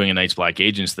if we're doing a Night's Black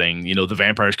Agents thing, the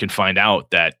vampires can find out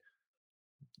that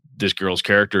this girl's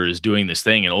character is doing this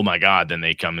thing, and oh my God, then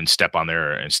they come and step on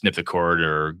there and snip the cord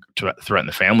or threaten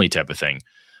the family type of thing.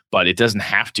 But it doesn't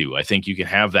have to. I think you can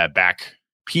have that back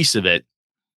piece of it,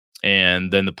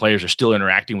 and then the players are still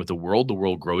interacting with the world. The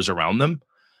world grows around them,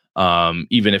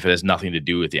 even if it has nothing to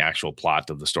do with the actual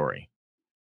plot of the story.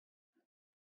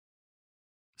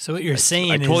 So what you're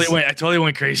saying I totally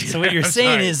went crazy. So what you're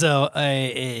saying is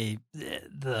the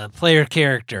player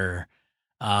character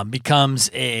becomes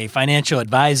a financial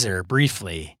advisor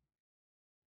briefly.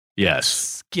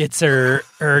 Yes. Gets her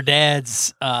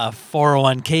dad's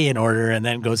 401k in order, and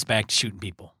then goes back to shooting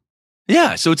people.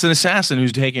 Yeah, so it's an assassin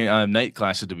who's taking night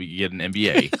classes to get an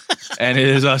MBA, and it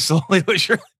is slowly but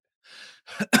surely.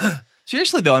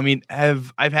 Seriously though, I mean,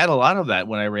 I've had a lot of that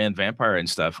when I ran Vampire and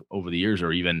stuff over the years,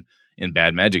 or even in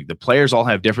Bad Magic. The players all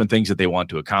have different things that they want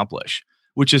to accomplish,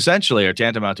 which essentially are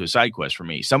tantamount to a side quest for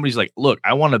me. Somebody's like, look,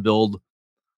 I want to build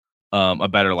a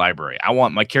better library.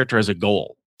 My character has a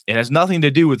goal. It has nothing to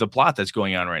do with the plot that's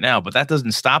going on right now, but that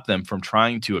doesn't stop them from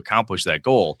trying to accomplish that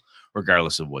goal,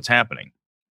 regardless of what's happening.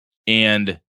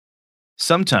 And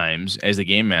sometimes, as the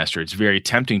game master, it's very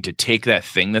tempting to take that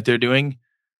thing that they're doing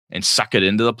and suck it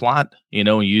into the plot,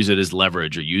 and use it as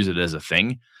leverage or use it as a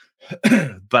thing.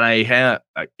 But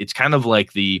it's kind of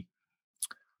like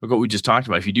look what we just talked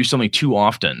about. If you do something too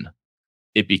often,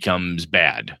 it becomes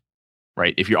bad,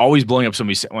 right? If you're always blowing up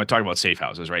somebody, when I talk about safe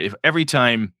houses, right? If every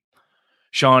time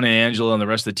Sean and Angela and the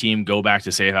rest of the team go back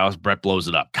to safe house, Brett blows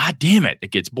it up. God damn it.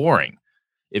 It gets boring.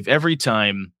 If every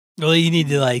time. Well, you need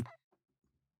to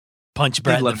punch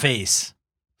Brett in the face.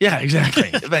 Yeah,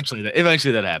 exactly. Eventually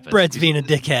that happens. Brett's being a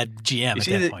dickhead GM at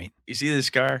that point. You see the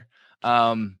scar?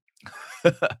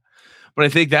 But I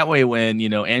think that way when,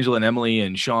 Angela and Emily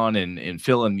and Sean and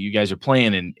Phil and you guys are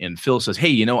playing and Phil says,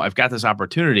 hey, I've got this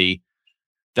opportunity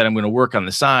that I'm going to work on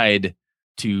the side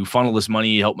to funnel this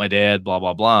money, help my dad, blah,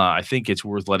 blah, blah. I think it's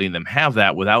worth letting them have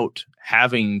that without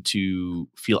having to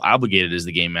feel obligated as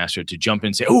the game master to jump in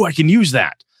and say, oh, I can use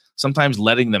that. Sometimes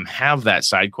letting them have that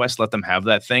side quest, let them have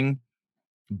that thing,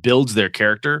 builds their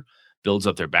character, builds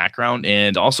up their background,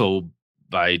 and also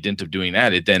by dint of doing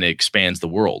that, it then expands the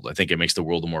world. I think it makes the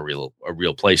world a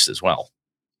real place as well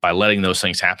by letting those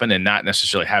things happen and not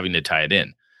necessarily having to tie it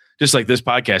in. Just like this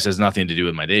podcast has nothing to do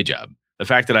with my day job. The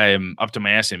fact that I am up to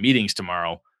my ass in meetings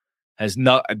tomorrow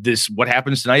what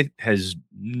happens tonight has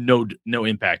no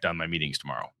impact on my meetings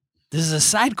tomorrow. This is a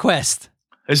side quest.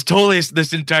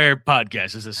 This entire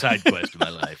podcast is a side quest in my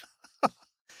life.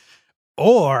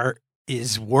 Or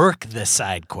is work the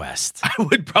side quest? I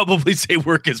would probably say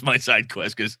work is my side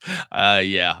quest because,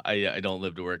 I don't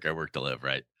live to work. I work to live,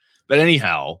 right? But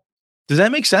anyhow, does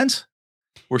that make sense?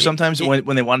 Where sometimes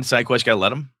when they want a side quest, you got to let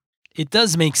them? It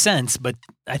does make sense, but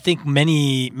I think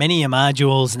many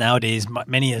modules nowadays,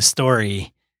 many a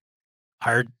story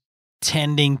are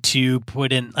tending to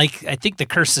put in, I think the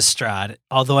Curse of Strahd,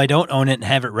 although I don't own it and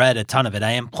haven't read a ton of it,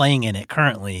 I am playing in it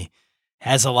currently,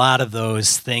 has a lot of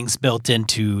those things built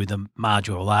into the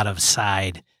module, a lot of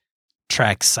side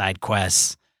treks, side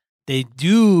quests. They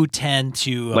do tend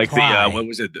to apply. What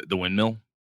was it? The windmill?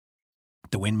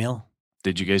 The windmill?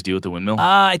 Did you guys deal with the windmill?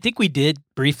 I think we did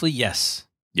briefly. Yes.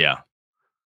 Yeah.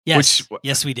 Yes.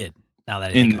 Yes, we did. Now that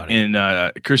I think about it.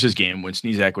 In Curse's game, when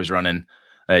Sneezak was running,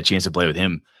 I had a chance to play with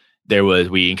him.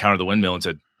 We encountered the windmill and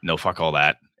said, no, fuck all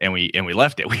that. And we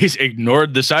left it. We just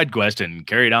ignored the side quest and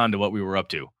carried on to what we were up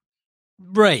to.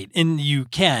 Right. And you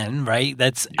can, right?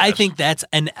 Yes. I think that's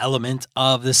an element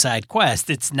of the side quest.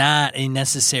 It's not a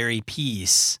necessary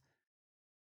piece.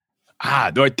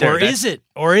 Right there. Is it?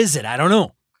 I don't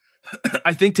know.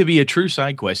 I think to be a true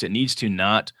side quest,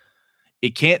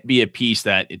 it can't be a piece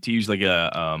that, to use like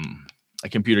a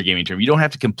computer gaming term, you don't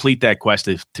have to complete that quest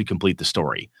to complete the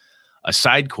story. A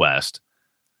side quest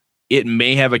it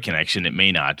may have a connection. It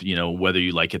may not, whether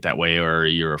you like it that way or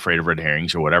you're afraid of red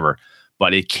herrings or whatever,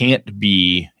 but it can't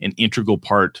be an integral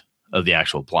part of the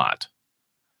actual plot.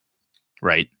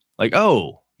 Right? Like,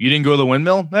 oh, you didn't go to the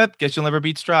windmill? Guess you'll never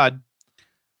beat Strahd.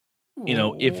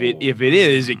 If it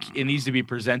is, it needs to be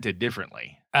presented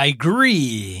differently. I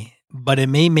agree, but it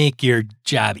may make your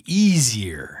job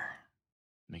easier.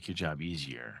 Make your job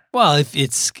easier. Well, if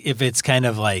it's kind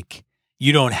of like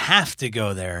you don't have to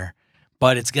go there,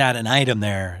 but it's got an item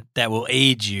there that will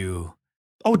aid you.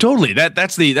 Oh, totally.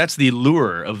 That's the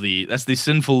lure of that's the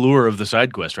sinful lure of the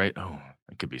side quest, right? Oh,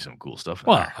 it could be some cool stuff.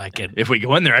 Well, if we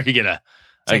go in there, I could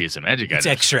get some magic. It's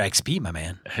extra XP, my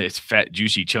man. It's fat,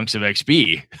 juicy chunks of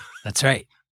XP. That's right.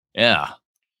 Yeah.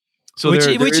 So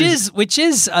which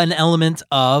is an element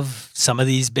of some of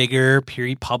these bigger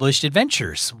period published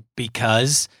adventures,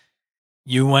 because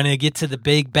you want to get to the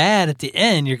big bad at the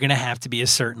end. You're going to have to be a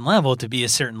certain level. To be a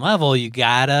certain level, you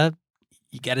gotta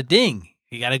ding.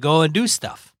 You gotta go and do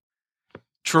stuff.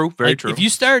 True, very true. If you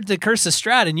start the Curse of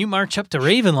Strahd and you march up to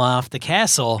Ravenloft, the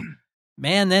castle,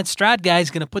 man, that Strahd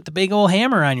guy's going to put the big old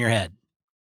hammer on your head.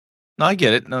 No, I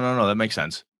get it. No, that makes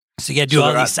sense. So you got to do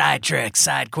all these side tricks,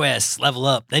 side quests, level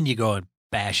up. Then you go and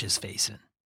bash his face in.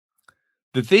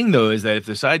 The thing, though, is that if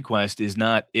the side quest is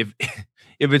not, if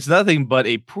it's nothing but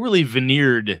a poorly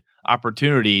veneered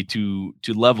opportunity to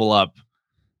level up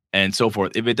and so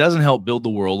forth, if it doesn't help build the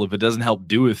world, if it doesn't help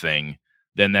do a thing,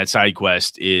 then that side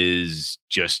quest is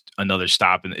just another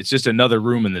stop, and it's just another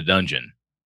room in the dungeon,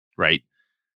 right?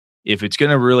 If it's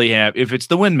going to really if it's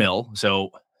the windmill,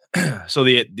 so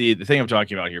the thing I'm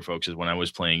talking about here, folks, is when I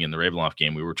was playing in the Ravenloft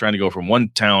game, we were trying to go from one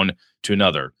town to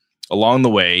another. Along the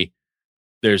way,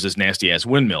 there's this nasty ass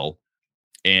windmill,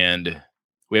 and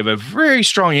we have a very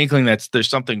strong inkling that there's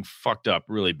something fucked up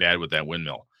really bad with that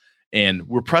windmill. And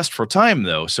we're pressed for time,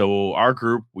 though. So our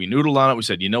group, we noodled on it. We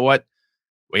said, you know what?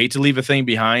 We hate to leave a thing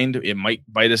behind. It might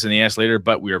bite us in the ass later,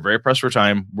 but we are very pressed for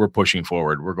time. We're pushing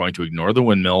forward. We're going to ignore the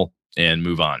windmill and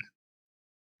move on.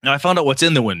 Now, I found out what's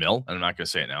in the windmill, and I'm not going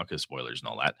to say it now because spoilers and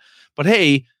all that. But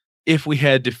hey, if we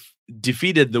had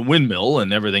defeated the windmill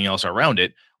and everything else around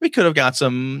it, we could have got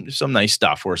some nice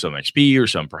stuff, or some XP,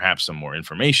 or perhaps some more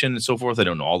information and so forth. I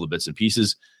don't know all the bits and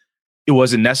pieces. It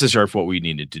wasn't necessary for what we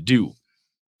needed to do.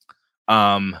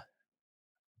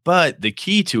 But the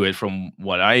key to it, from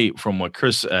what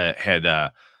Chris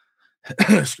had,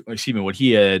 excuse me, what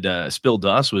he had spilled to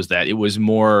us, was that it was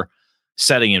more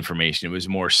setting information. It was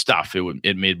more stuff.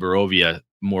 It made Barovia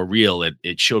more real.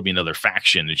 It showed me another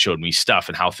faction. It showed me stuff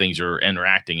and how things are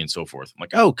interacting and so forth. I'm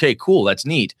like, oh, okay, cool. That's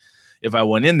neat. If I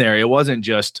went in there, it wasn't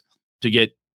just to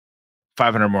get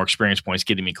 500 more experience points,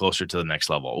 getting me closer to the next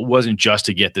level. It wasn't just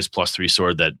to get this +3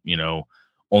 sword that,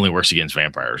 only works against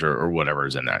vampires or whatever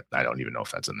is in that. I don't even know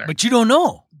if that's in there. But you don't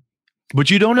know.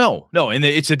 No, and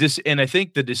and I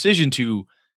think the decision to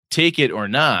take it or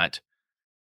not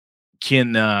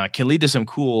can lead to some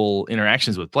cool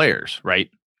interactions with players, right?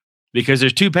 Because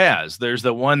there's two paths. There's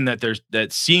the one that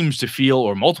seems to feel,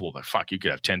 or multiple, but fuck, you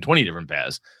could have 10, 20 different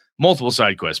paths, multiple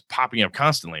side quests popping up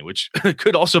constantly, which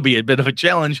could also be a bit of a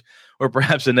challenge or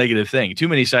perhaps a negative thing. Too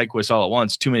many side quests all at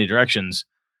once, too many directions.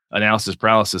 Analysis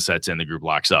paralysis sets in, the group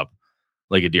locks up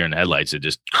like a deer in the headlights. It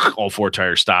just, all four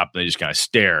tires stop, and they just kind of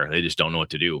stare. They just don't know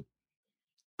what to do.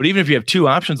 But even if you have two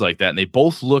options like that and they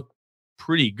both look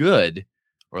pretty good,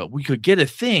 or we could get a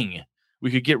thing,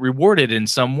 we could get rewarded in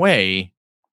some way,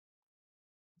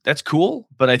 that's cool.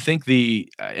 But I think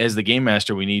as the game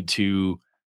master, we need to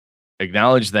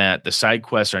acknowledge that the side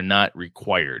quests are not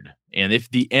required. And if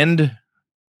the end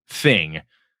thing,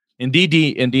 in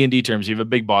D&D terms, you have a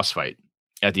big boss fight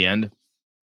at the end,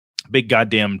 big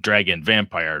goddamn dragon,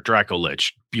 vampire, Draco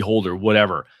Lich, Beholder,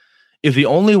 whatever. If the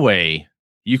only way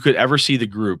you could ever see the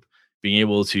group being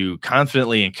able to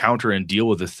confidently encounter and deal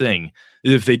with the thing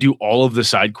is if they do all of the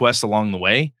side quests along the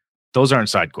way, those aren't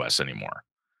side quests anymore.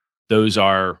 Those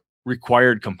are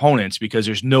required components, because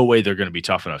there's no way they're going to be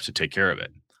tough enough to take care of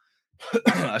it.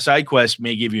 A side quest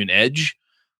may give you an edge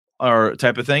or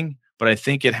type of thing, but I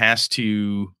think it has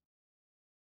to,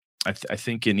 I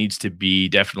think it needs to be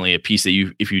definitely a piece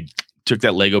that if you took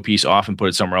that Lego piece off and put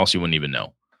it somewhere else, you wouldn't even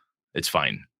know. It's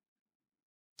fine.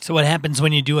 So what happens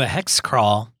when you do a hex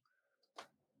crawl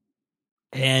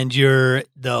and the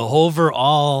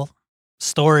overall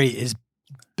story is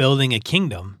building a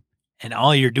kingdom, and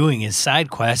all you're doing is side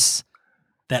quests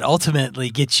that ultimately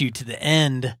get you to the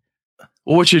end?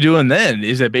 Well, what you're doing then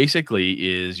is that basically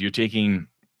you're taking,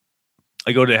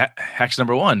 I go to hex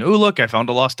number 1. Oh, look, I found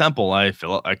a lost temple. I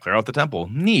clear out the temple.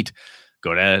 Neat.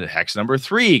 Go to hex number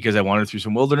 3 because I wandered through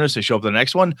some wilderness. I show up to the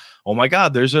next one. Oh my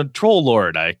God, there's a troll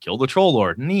lord. I killed the troll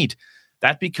lord. Neat.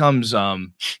 that becomes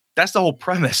that's the whole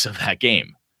premise of that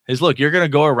game. Is look, you're going to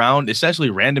go around, essentially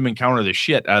random encounter the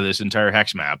shit out of this entire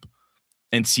hex map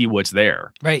and see what's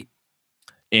there. Right.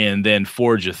 And then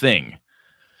forge a thing.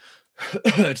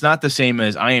 It's not the same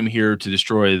as I am here to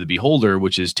destroy the beholder,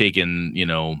 which is taken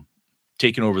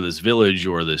over this village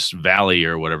or this valley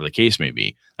or whatever the case may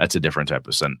be. That's a different type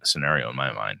of scenario in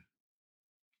my mind.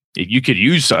 If you could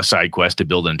use a side quest to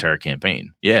build an entire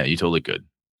campaign, yeah, you totally could.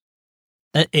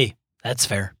 Hey, that's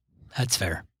fair. That's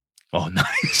fair. Oh,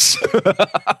 nice.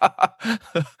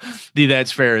 The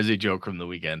that's fair is a joke from the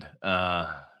weekend.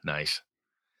 Nice.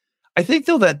 I think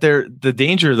though that the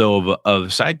danger though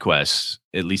of side quests,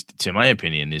 at least to my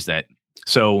opinion, is that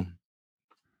so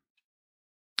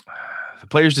the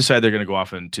players decide they're going to go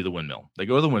off into the windmill. They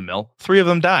go to the windmill. 3 of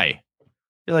them die.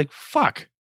 You're like, fuck,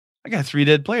 I got 3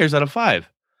 dead players out of 5.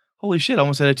 Holy shit, I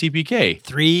almost had a TPK.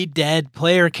 3 dead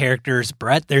player characters,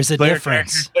 Brett. There's a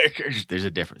difference. There's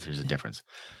a difference.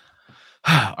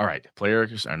 All right.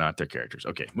 Players are not their characters.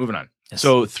 Okay, moving on. Yes.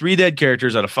 So 3 dead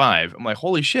characters out of 5. I'm like,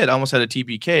 holy shit, I almost had a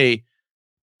TPK,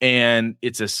 and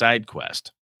it's a side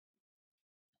quest.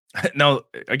 Now,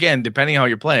 again, depending on how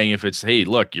you're playing, if it's, hey,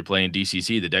 look, you're playing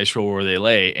DCC, the dice roll where they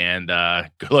lay, and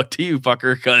good luck to you,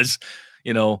 fucker, because,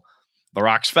 the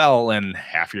rocks fell and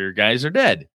half your guys are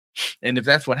dead. And if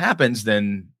that's what happens,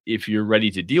 then if you're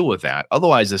ready to deal with that,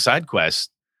 otherwise the side quest,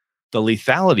 the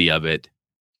lethality of it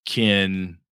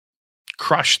can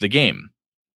crush the game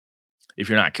if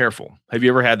you're not careful. Have you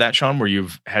ever had that, Sean, where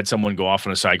you've had someone go off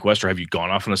on a side quest, or have you gone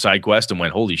off on a side quest and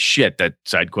went, holy shit, that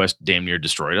side quest damn near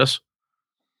destroyed us?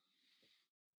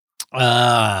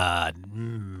 No,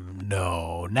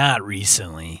 not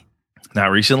recently.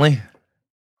 Not recently? I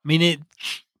mean,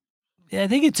 I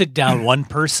think it took down one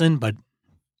person, but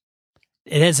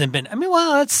it hasn't been. I mean,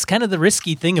 well, that's kind of the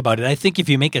risky thing about it. I think if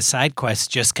you make a side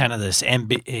quest just kind of this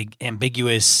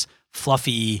ambiguous,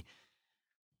 fluffy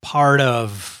part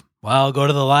of, well, go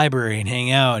to the library and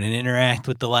hang out and interact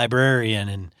with the librarian,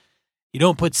 and you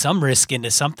don't put some risk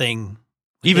into something.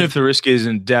 Even if the risk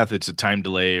isn't death, it's a time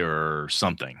delay or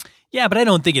something. Yeah, but I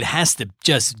don't think it has to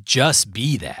just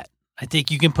be that. I think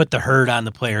you can put the hurt on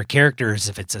the player characters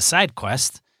if it's a side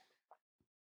quest.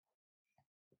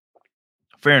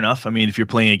 Fair enough. I mean, if you're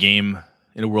playing a game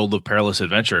in a world of perilous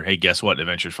adventure, hey, guess what?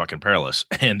 Adventure's fucking perilous,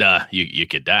 and you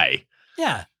could die.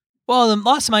 Yeah. Well, the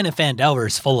Lost Mine of Phandelver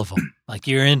is full of them. Like,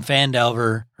 you're in Phandelver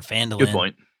or Phandalin. Good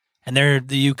point.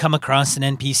 And you come across an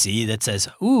NPC that says,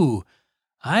 ooh,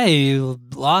 I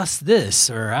lost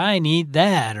this, or I need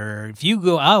that, or if you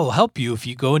go, I'll help you if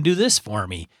you go and do this for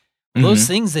me. Mm-hmm. Those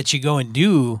things that you go and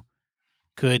do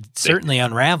could certainly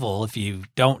unravel if you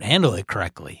don't handle it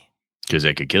correctly. Because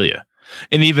they could kill you.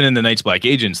 And even in the Night's Black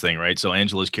Agents thing, right? So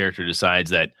Angela's character decides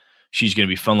that she's going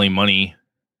to be funneling money,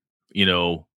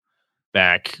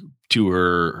 back to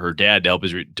her dad to help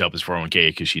his 401k,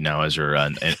 because she now has her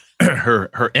her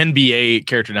NBA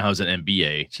character now has an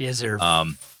MBA. She has her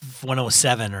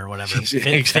 107 or whatever.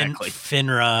 Exactly.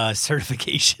 FINRA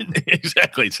certification.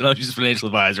 Exactly. So now she's a financial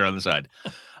advisor on the side.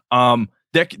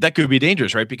 That could be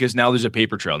dangerous, right? Because now there's a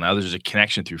paper trail. Now there's a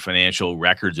connection through financial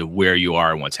records of where you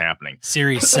are and what's happening.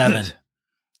 Series 7.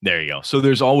 There you go. So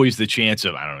there's always the chance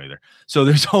of, I don't know either. So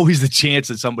there's always the chance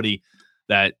that somebody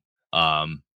that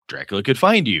Dracula could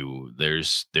find you.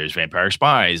 There's vampire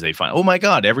spies. They find, oh my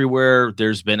God, everywhere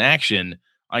there's been action,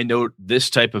 I note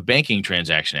this type of banking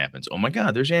transaction happens. Oh my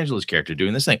God, there's Angela's character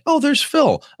doing this thing. Oh, there's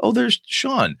Phil. Oh, there's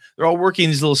Sean. They're all working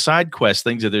these little side quest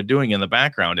things that they're doing in the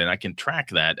background, and I can track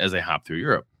that as they hop through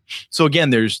Europe. So again,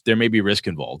 there may be risk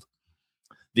involved.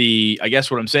 I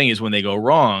guess what I'm saying is when they go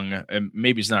wrong, and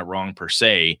maybe it's not wrong per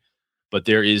se, but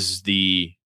there is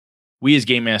we as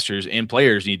game masters and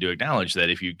players need to acknowledge that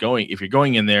if you're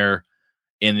going in there,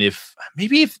 and if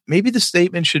maybe the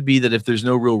statement should be that if there's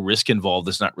no real risk involved,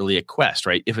 it's not really a quest,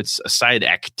 right? If it's a side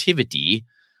activity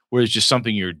where it's just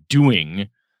something you're doing,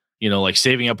 like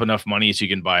saving up enough money so you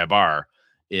can buy a bar,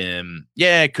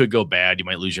 it could go bad. You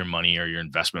might lose your money or your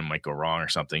investment might go wrong or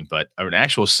something. But an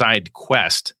actual side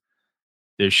quest,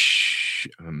 there's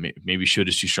maybe should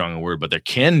is too strong a word, but there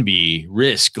can be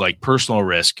risk, like personal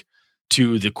risk,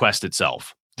 to the quest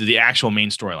itself, to the actual main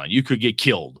storyline. You could get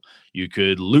killed. You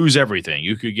could lose everything.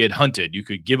 You could get hunted. You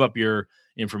could give up your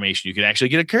information. You could actually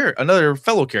get another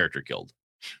fellow character killed.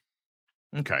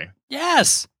 Okay.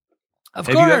 Yes. Of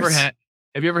course.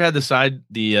 Have you ever had the side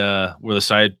where the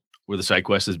side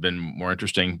quest has been more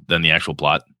interesting than the actual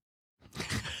plot?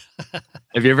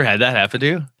 Have you ever had that happen to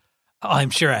you? Oh, I'm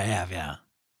sure I have. Yeah.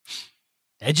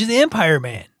 Edge of the Empire,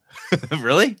 man.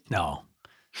 Really? No.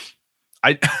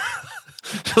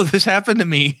 So this happened to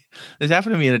me. In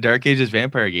a Dark Ages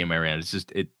vampire game I ran. It's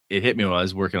just it hit me when I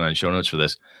was working on show notes for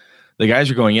this. The guys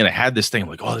are going in. I had this thing. I'm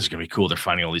like, oh, this is going to be cool. They're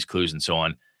finding all these clues and so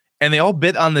on. And they all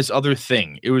bit on this other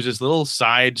thing. It was this little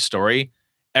side story.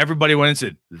 Everybody went and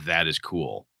said, that is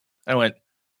cool. I went,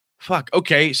 fuck,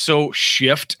 okay, so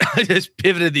shift. I just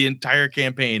pivoted the entire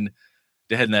campaign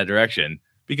to head in that direction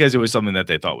because it was something that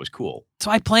they thought was cool. That's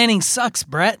why planning sucks,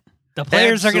 Brett. The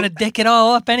players are going to dick it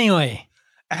all up anyway.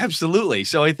 Absolutely.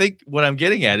 So I think what I'm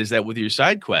getting at is that with your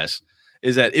side quests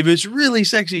is that if it's really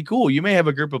sexy cool, you may have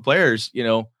a group of players, you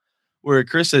know, where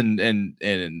Chris and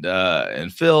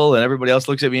Phil and everybody else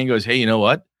looks at me and goes, hey, you know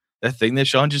what? That thing that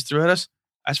Sean just threw at us,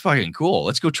 that's fucking cool.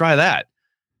 Let's go try that.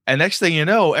 And next thing you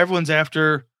know, everyone's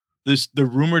after the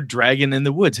rumored dragon in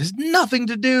the woods. It has nothing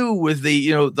to do with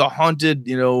the haunted,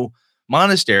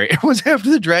 monastery. Everyone's after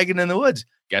the dragon in the woods.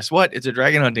 Guess what? It's a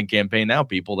dragon hunting campaign now,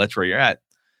 people. That's where you're at.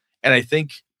 And I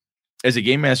think as a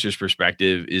game master's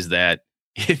perspective is that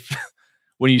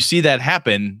when you see that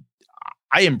happen,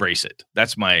 I embrace it.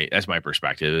 That's my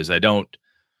perspective is I don't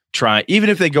try, even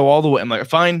if they go all the way, I'm like,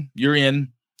 fine, you're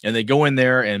in. And they go in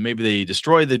there and maybe they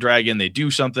destroy the dragon. They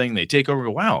do something, they take over,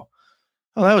 go, wow,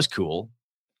 oh, that was cool.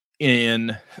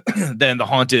 And then the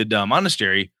haunted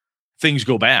monastery, things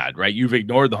go bad, right? You've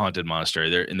ignored the haunted monastery.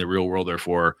 They're in the real world.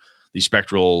 Therefore, the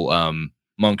spectral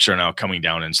monks are now coming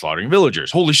down and slaughtering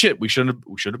villagers. Holy shit, we should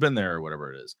have been there or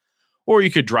whatever it is. Or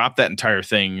you could drop that entire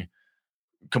thing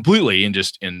completely and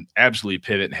just absolutely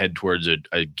pivot and head towards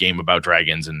a game about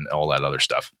dragons and all that other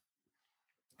stuff.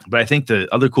 But I think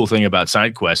the other cool thing about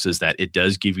side quests is that it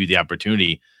does give you the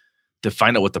opportunity to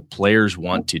find out what the players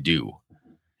want to do.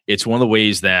 It's one of the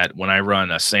ways that when I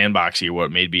run a sandbox here,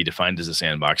 what may be defined as a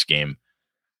sandbox game,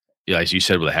 as you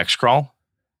said, with a hex crawl,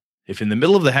 if in the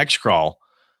middle of the hex crawl,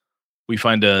 we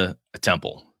find a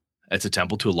temple, it's a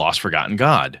temple to a lost, forgotten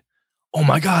god. Oh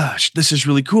my gosh, this is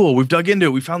really cool. We've dug into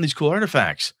it. We found these cool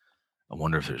artifacts. I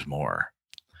wonder if there's more.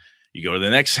 You go to the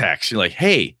next hex. You're like,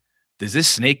 hey, does this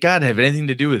snake god have anything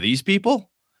to do with these people?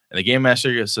 And the game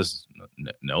master says,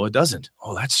 no, it doesn't.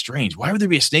 Oh, that's strange. Why would there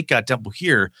be a snake god temple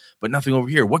here, but nothing over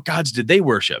here? What gods did they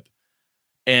worship?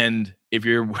 And if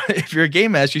you're a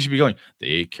game master, you should be going,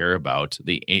 they care about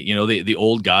the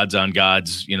old gods on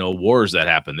gods, wars that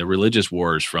happened, the religious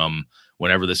wars from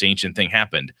whenever this ancient thing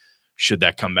happened. Should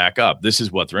that come back up? This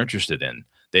is what they're interested in.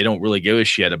 They don't really give a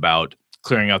shit about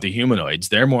clearing out the humanoids.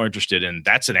 They're more interested in,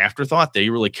 that's an afterthought. They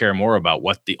really care more about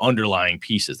what the underlying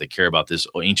piece is. They care about this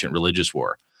ancient religious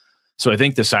war. So I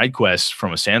think the side quests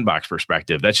from a sandbox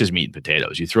perspective, that's just meat and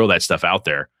potatoes. You throw that stuff out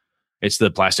there. It's the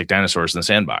plastic dinosaurs in the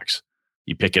sandbox.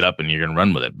 You pick it up and you're going to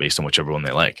run with it based on whichever one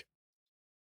they like.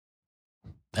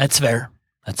 That's fair.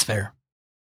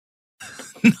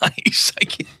 Nice.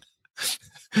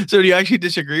 So do you actually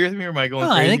disagree with me or am I going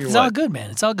crazy? I think it's all good, man.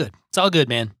 It's all good,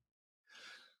 man.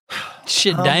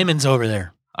 Shitting diamonds over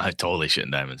there. I totally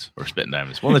shitting diamonds or spitting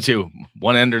diamonds. One of the two,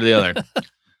 one end or the other.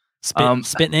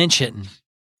 Spitting and shitting.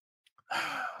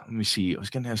 Let me see. I was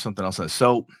going to have something else on this.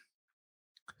 So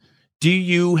do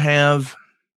you have,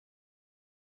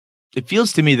 it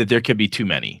feels to me that there could be too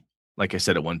many, like I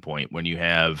said at one point, when you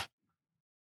have,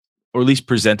 or at least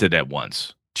presented at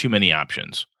once, too many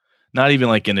options. Not even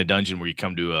like in a dungeon where you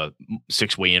come to a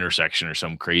 6-way intersection or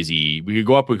some crazy, we could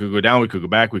go up, we could go down, we could go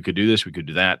back, we could do this, we could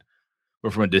do that.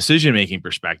 But from a decision-making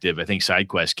perspective, I think side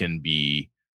quests can be,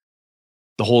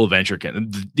 the whole adventure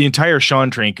the entire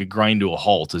Sean train could grind to a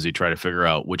halt as they try to figure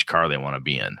out which car they want to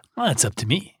be in. Well, that's up to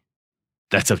me.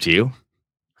 That's up to you?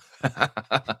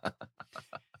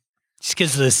 Just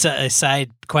because the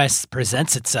side quest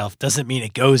presents itself doesn't mean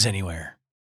it goes anywhere.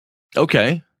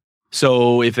 Okay.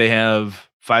 So if they have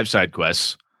 5 side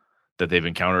quests that they've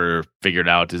encountered or figured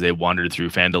out as they wandered through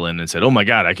Phandalin and said, oh my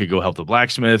God, I could go help the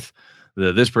blacksmith,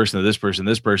 this person, this person,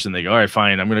 this person. They go, all right,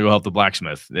 fine, I'm going to go help the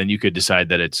blacksmith. Then you could decide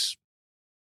that it's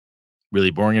really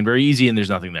boring and very easy and there's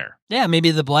nothing there. Yeah,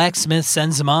 maybe the blacksmith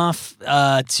sends them off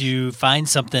to find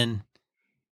something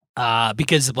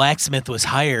because the blacksmith was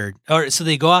hired. Or so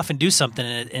they go off and do something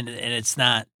and it's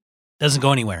doesn't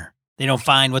go anywhere. They don't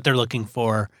find what they're looking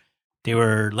for. They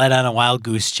were led on a wild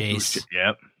goose chase.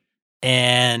 Yep.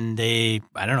 And I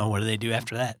don't know, what do they do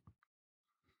after that?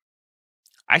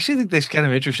 I actually think that's kind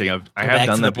of interesting. I have back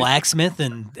done to that. The blacksmith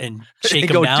and shake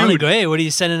him down and go, hey, what are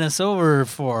you sending us over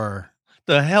for?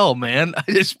 The hell, man? I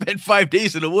just spent 5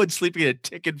 days in the woods sleeping in a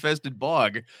tick-infested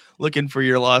bog looking for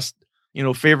your lost,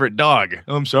 favorite dog.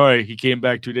 Oh, I'm sorry. He came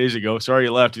back 2 days ago. Sorry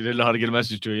you left. He didn't know how to get a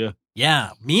message to you.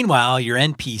 Yeah. Meanwhile, your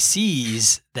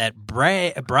NPCs that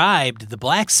bribed the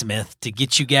blacksmith to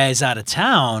get you guys out of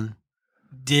town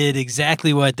did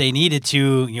exactly what they needed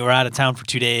to. You were out of town for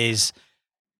 2 days,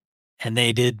 and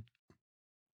they did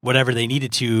whatever they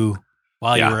needed to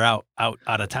while you were out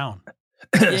of town.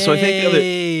 So I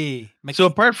think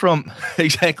apart from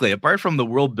the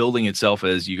world building itself,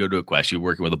 as you go to a quest, you're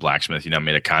working with a blacksmith, you now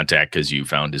made a contact because you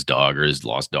found his dog or his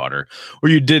lost daughter, or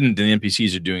you didn't, and the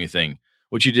NPCs are doing a thing.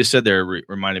 What you just said there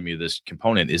reminded me of this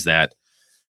component is that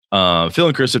Phil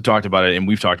and Chris have talked about it, and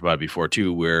we've talked about it before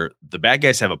too, where the bad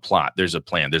guys have a plot. There's a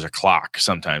plan. There's a clock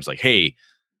sometimes, like, hey,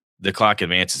 the clock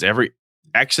advances. Every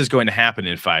X is going to happen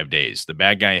in 5 days. The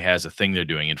bad guy has a thing they're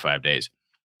doing in 5 days.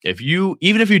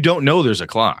 Even if you don't know there's a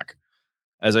clock,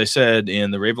 as I said in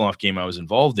the Ravenloft game I was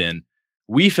involved in,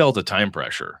 we felt a time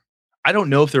pressure. I don't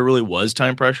know if there really was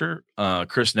time pressure.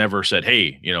 Chris never said,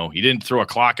 hey, he didn't throw a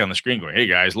clock on the screen going, hey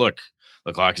guys, look,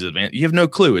 the clock is advanced. You have no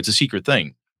clue. It's a secret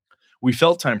thing. We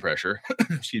felt time pressure.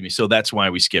 Excuse me. So that's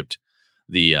why we skipped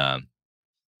the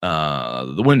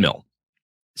windmill.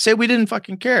 Say we didn't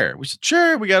fucking care. We said,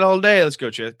 sure, we got all day. Let's go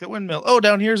check the windmill. Oh,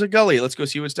 down here's a gully. Let's go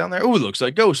see what's down there. Oh, it looks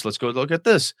like ghosts. Let's go look at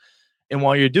this. And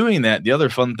while you're doing that, the other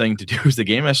fun thing to do is the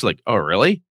game master's like, oh,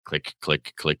 really? Click,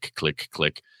 click, click, click,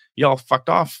 click. Y'all fucked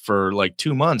off for like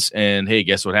 2 months. And hey,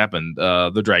 guess what happened?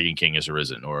 The Dragon King has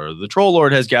arisen, or the Troll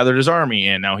Lord has gathered his army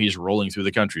and now he's rolling through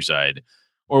the countryside,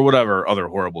 or whatever other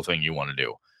horrible thing you want to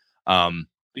do.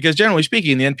 Because generally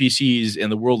speaking, the NPCs and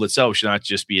the world itself should not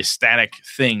just be a static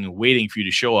thing waiting for you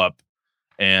to show up.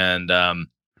 And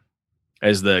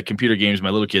as the computer games my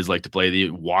little kids like to play, they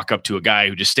walk up to a guy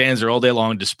who just stands there all day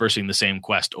long dispersing the same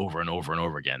quest over and over and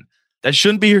over again. That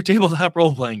shouldn't be your tabletop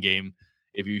role-playing game.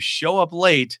 If you show up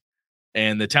late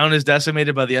and the town is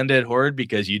decimated by the undead horde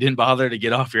because you didn't bother to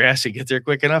get off your ass and get there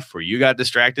quick enough, or you got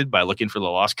distracted by looking for the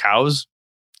lost cows,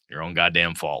 your own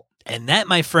goddamn fault. And that,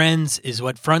 my friends, is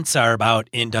what fronts are about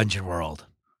in Dungeon World.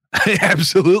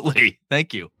 Absolutely.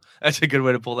 Thank you. That's a good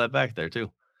way to pull that back there,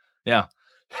 too. Yeah.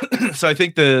 So I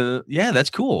think that's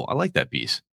cool. I like that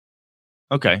piece.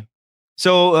 Okay.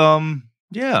 So,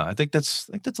 I think that's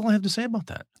all I have to say about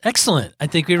that. Excellent. I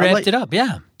think we wrapped it up.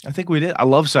 Yeah. I think we did. I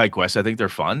love side quests. I think they're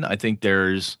fun. I think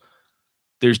there's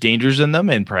dangers in them,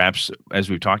 and perhaps, as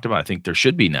we've talked about, I think there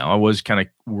should be now. I was kind of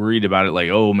worried about it, like,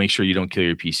 oh, make sure you don't kill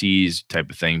your PCs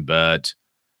type of thing. But,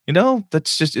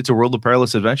 it's a world of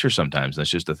perilous adventure sometimes. That's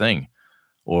just a thing.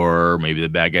 Or maybe the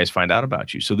bad guys find out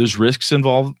about you. So there's risks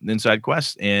involved in side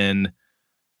quests. And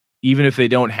even if they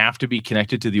don't have to be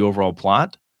connected to the overall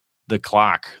plot, the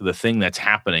clock, the thing that's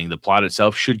happening, the plot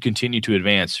itself should continue to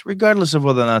advance, regardless of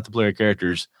whether or not the player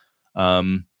characters are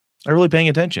really paying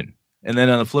attention. And then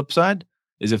on the flip side,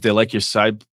 is if they like your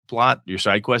side plot, your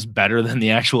side quest better than the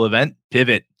actual event,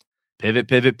 pivot,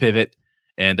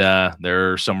 and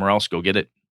they're somewhere else. Go get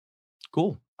it.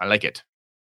 Cool. I like it.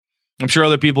 I'm sure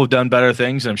other people have done better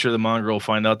things. I'm sure the mongrel will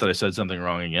find out that I said something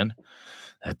wrong again.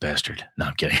 That bastard. No,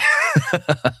 I'm kidding.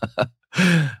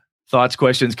 Thoughts,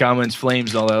 questions, comments,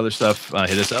 flames, and all that other stuff.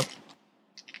 Hit us up.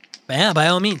 Yeah, by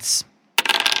all means.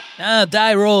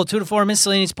 Die roll 2 to 4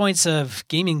 miscellaneous points of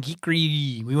gaming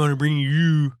geekery. We want to bring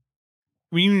you.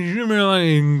 We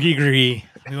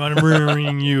want to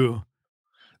bring you.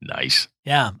 Nice.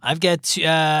 Yeah, I've got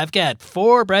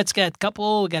 4. Brett's got a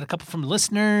couple. We got a couple from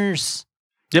listeners.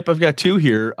 Yep, I've got 2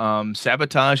 here.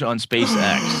 Sabotage on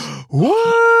SpaceX.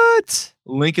 What?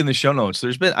 Link in the show notes.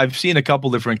 I've seen a couple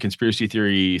different conspiracy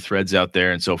theory threads out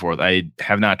there and so forth. I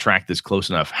have not tracked this close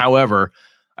enough. However,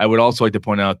 I would also like to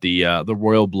point out the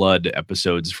Royal Blood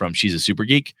episodes from She's a Super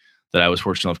Geek that I was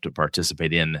fortunate enough to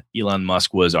participate in. Elon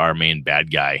Musk was our main bad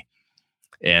guy.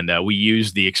 And we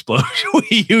used the explosion.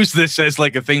 We used this as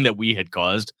like a thing that we had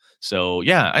caused. So,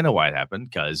 yeah, I know why it happened,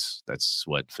 because that's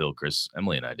what Phil, Chris,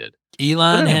 Emily, and I did.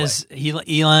 Elon has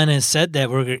said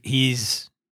that he's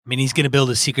going to build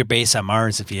a secret base on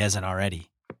Mars if he hasn't already.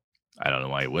 I don't know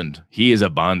why he wouldn't. He is a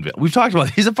Bond villain. We've talked about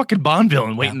it. He's a fucking Bond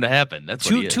villain waiting to happen. That's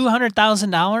what he is.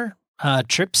 $200,000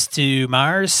 trips to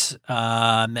Mars.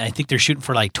 I think they're shooting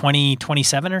for like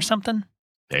 2027 or something.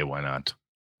 Hey, why not?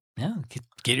 Yeah,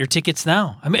 get your tickets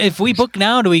now. I mean, if we book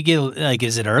now, do we get, like,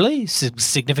 is it early?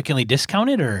 Significantly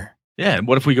discounted, or? Yeah, and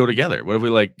what if we go together? What if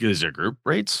we, is there group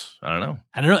rates? I don't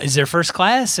know. Is there first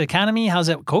class, economy? How's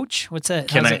that, coach? What's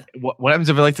that? What happens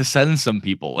if I like to send some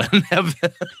people and have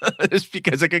just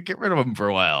because I could get rid of them for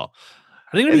a while?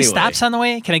 Are there going to be stops on the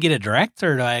way? Can I get a direct,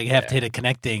 or do I have to hit a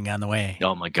connecting on the way?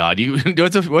 Oh my God.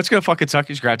 What's going to fucking suck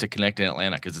is you're going to have to connect in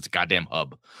Atlanta because it's a goddamn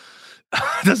hub.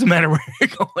 It doesn't matter where you're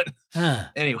going.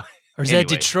 Anyway. Or is that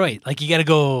Detroit? Like, you got to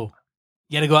go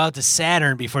out to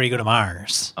Saturn before you go to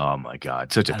Mars. Oh my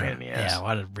God. Such a pain in the ass. Yeah,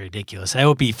 what a ridiculous. I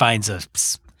hope he finds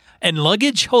and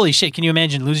luggage? Holy shit. Can you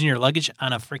imagine losing your luggage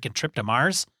on a freaking trip to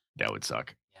Mars? That would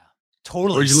suck. Yeah.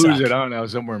 Totally. Where'd you lose it? I don't know.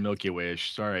 Somewhere Milky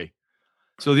Way-ish. Sorry.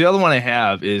 So the other one I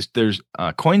have is there's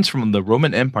coins from the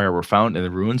Roman Empire were found in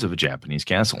the ruins of a Japanese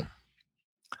castle.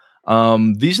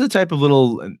 These are the type of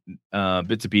little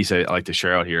bits of piece I like to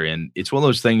share out here. And it's one of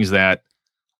those things that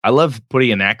I love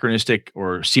putting anachronistic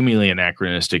or seemingly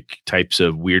anachronistic types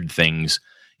of weird things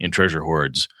in treasure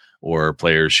hoards, or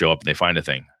players show up and they find a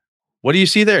thing. What do you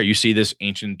see there? You see this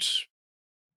ancient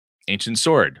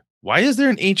sword. Why is there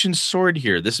an ancient sword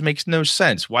here? This makes no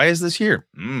sense. Why is this here?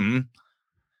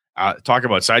 Talk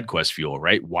about side quest fuel,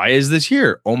 right? Why is this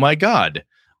here? Oh my God.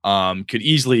 Could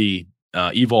easily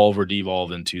evolve or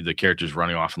devolve into the characters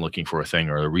running off and looking for a thing,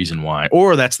 or the reason why.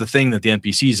 Or that's the thing that the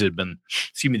NPCs have been,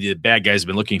 the bad guys have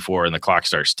been looking for, and the clock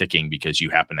starts ticking because you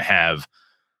happen to have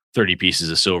 30 pieces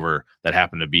of silver that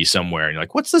happen to be somewhere. And you're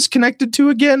like, what's this connected to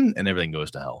again? And everything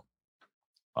goes to hell.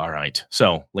 All right.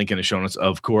 So link in the show notes,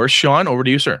 of course. Sean, over to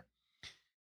you, sir.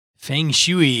 Feng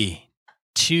Shui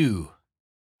 2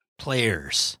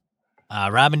 players.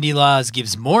 Robin D. Laws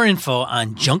gives more info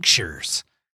on junctures.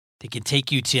 They can take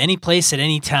you to any place at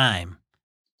any time.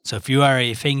 So if you are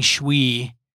a Feng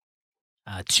Shui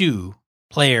 2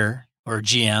 player or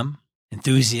GM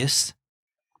enthusiast,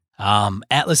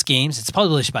 Atlas Games, it's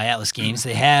published by Atlas Games.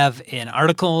 They have an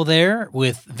article there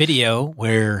with video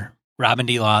where Robin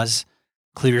D. Laws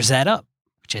clears that up,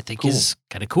 which I think is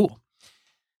kind of cool.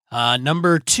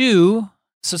 Number 2,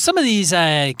 so some of these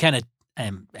I kind of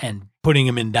am putting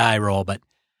them in die roll, but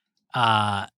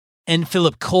N.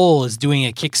 Philip Cole is doing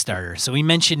a Kickstarter. So we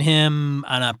mentioned him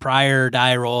on a prior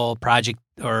die roll project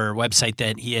or website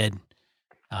that he had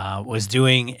was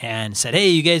doing, and said, hey,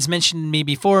 you guys mentioned me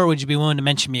before. Would you be willing to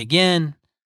mention me again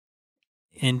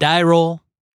in die roll?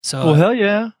 So, hell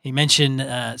yeah. He mentioned,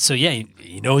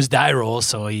 he knows die roll,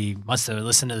 so he must have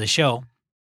listened to the show.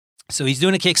 So he's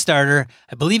doing a Kickstarter.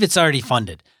 I believe it's already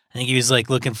funded. I think he was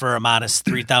looking for a modest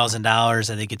 $3,000.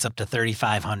 I think it's up to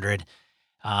 $3,500.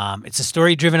 It's a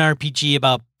story-driven RPG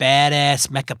about badass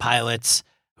mecha pilots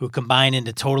who combine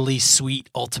into totally sweet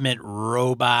ultimate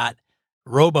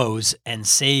robos and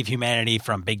save humanity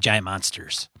from big giant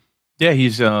monsters. Yeah, he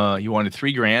wanted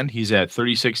 $3,000. He's at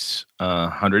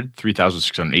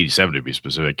 3,687 to be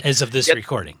specific. As of this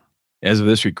recording. As of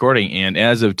this recording, and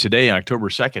as of today, October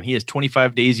 2nd, he has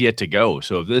 25 days yet to go.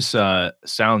 So if this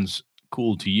sounds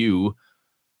cool to you,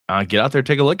 get out there,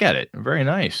 take a look at it. Very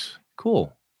nice.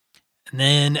 Cool. And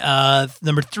then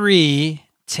number 3,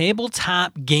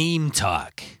 Tabletop Game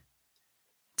Talk.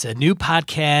 It's a new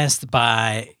podcast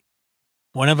by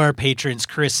one of our patrons,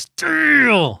 Chris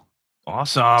Steele.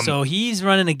 Awesome. So he's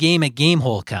running a game at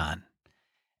GameholeCon.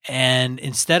 And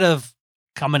instead of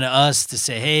coming to us to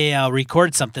say, hey, I'll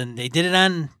record something, they did it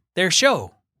on their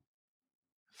show.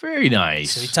 Very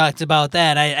nice. So we talked about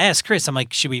that. I asked Chris, I'm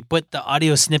like, should we put the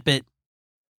audio snippet?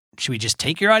 Should we just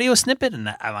take your audio snippet?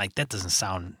 And I'm like, that doesn't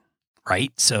sound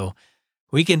right. So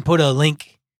we can put a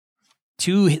link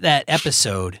to that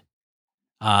episode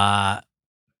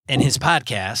in his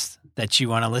podcast that you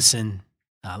want to listen.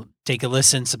 Take a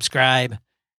listen, subscribe,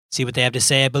 see what they have to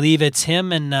say. I believe it's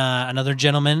him and another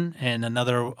gentleman and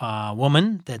another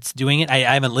woman that's doing it. I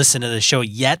haven't listened to the show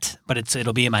yet, but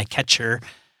it'll be in my catcher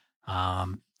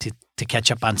to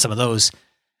catch up on some of those.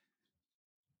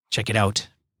 Check it out.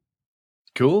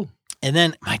 Cool. And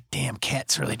then my damn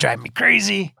cat's really driving me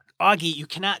crazy. Augie, you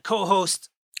cannot co-host.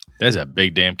 That's a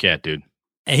big damn cat, dude.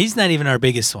 And he's not even our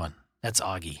biggest one. That's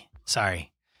Augie. Sorry.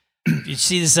 If you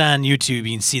see this on YouTube,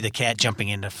 you can see the cat jumping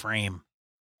into frame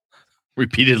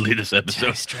repeatedly this episode.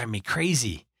 It's driving me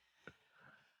crazy.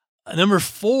 Number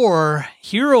 4,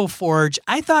 Hero Forge.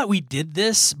 I thought we did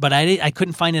this, but I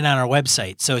couldn't find it on our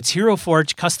website. So it's Hero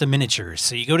Forge custom miniatures.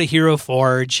 So you go to Hero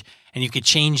Forge and you could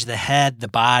change the head, the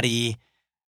body,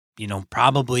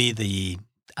 probably the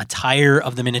attire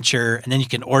of the miniature, and then you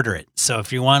can order it. So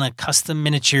if you want a custom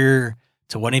miniature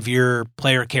to one of your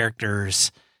player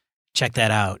characters, check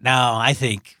that out. Now, I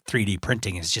think 3D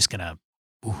printing is just gonna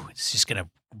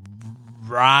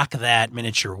rock that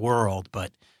miniature world.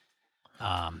 But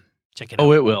check it out.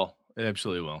 Oh, it will. It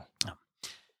absolutely will.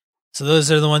 So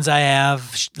those are the ones I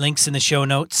have. Links in the show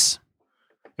notes.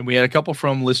 And we had a couple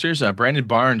from listeners. Brandon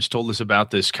Barnes told us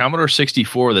about this Commodore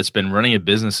 64 that's been running a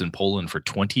business in Poland for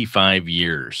 25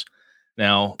 years.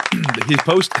 Now, his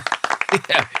post,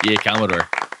 yeah, Commodore.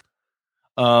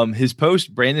 His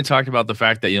post, Brandon talked about the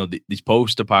fact that, these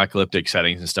post-apocalyptic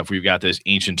settings and stuff, we've got this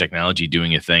ancient technology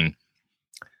doing a thing.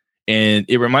 And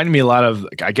it reminded me a lot of,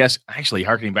 I guess, actually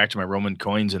harkening back to my Roman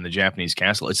coins in the Japanese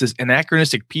castle. It's this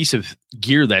anachronistic piece of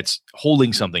gear that's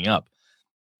holding something up.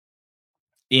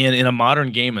 And in a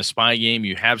modern game, a spy game,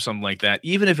 you have something like that.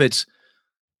 Even if it's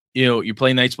you're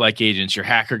playing Knights Black Agents, your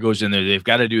hacker goes in there, they've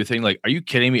got to do a thing like, are you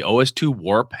kidding me? OS2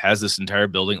 Warp has this entire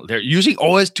building. They're using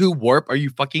OS2 Warp. Are you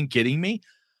fucking kidding me?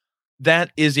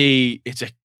 It's a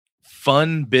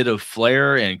fun bit of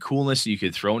flair and coolness that you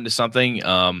could throw into something,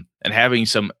 and having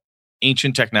some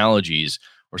ancient technologies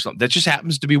or something that just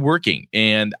happens to be working.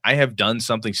 And I have done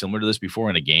something similar to this before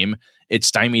in a game. It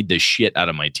stymied the shit out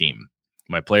of my team.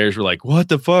 My players were like, what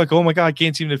the fuck? Oh my God, I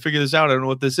can't seem to figure this out. I don't know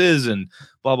what this is. And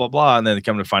blah, blah, blah. And then they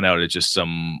come to find out it's just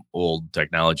some old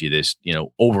technology that's,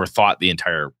 overthought the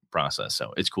entire process.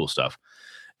 So it's cool stuff.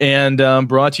 And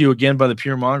brought to you again by the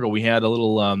Pure Mongrel. We had a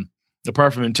little,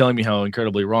 apart from him telling me how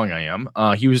incredibly wrong I am,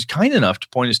 he was kind enough to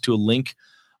point us to a link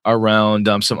around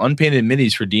some unpainted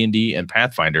minis for D&D and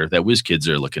Pathfinder that WizKids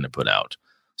are looking to put out.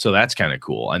 So that's kind of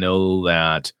cool. I know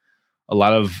that a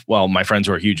lot of, my friends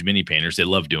who are huge mini painters, they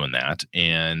love doing that.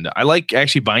 And I like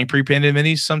actually buying pre-painted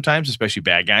minis sometimes, especially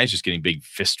bad guys, just getting big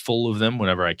fistful of them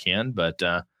whenever I can. But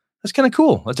that's kind of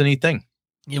cool. That's a neat thing.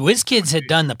 Yeah, WizKids had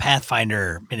done the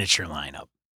Pathfinder miniature lineup.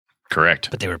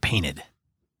 Correct. But they were painted.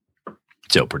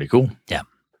 So pretty cool. Yeah.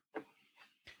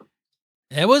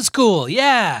 It was cool.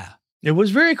 Yeah. It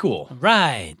was very cool.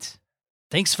 Right.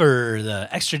 Thanks for the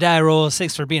extra die rolls.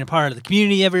 Thanks for being a part of the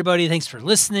community, everybody. Thanks for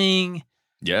listening.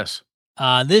 Yes.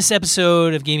 This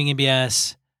episode of Gaming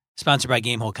MBS sponsored by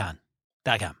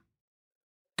GameholeCon.com.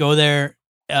 Go there.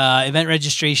 Event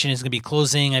registration is going to be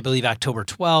closing, I believe, October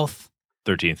 12th.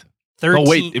 13th. Oh,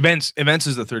 wait. Events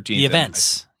is the 13th. The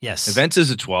events. Yes. Events is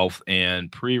the 12th,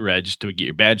 and pre-reg to get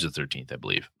your badge the 13th, I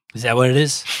believe. Is that what it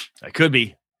is? It could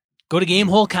be. Go to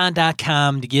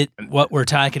GameholeCon.com to get what we're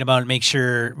talking about and make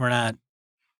sure we're not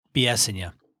BSing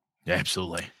you. Yeah,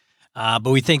 absolutely. But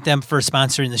we thank them for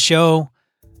sponsoring the show.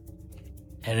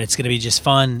 And it's going to be just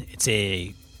fun. It's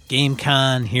a game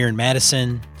con here in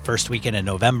Madison, first weekend in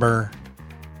November,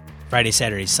 Friday,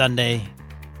 Saturday, Sunday.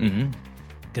 Mm-hmm.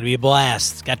 Going to be a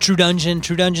blast. Got True Dungeon.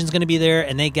 True Dungeon's going to be there,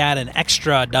 and they got an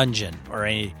extra dungeon or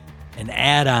an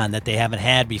add-on that they haven't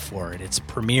had before. And it's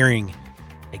premiering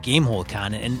at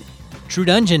GameholeCon. And True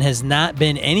Dungeon has not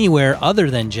been anywhere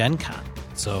other than Gen Con.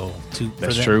 So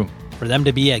true. For them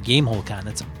to be at GameholeCon,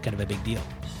 that's kind of a big deal.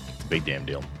 It's a big damn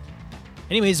deal.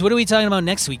 Anyways, what are we talking about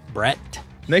next week, Brett?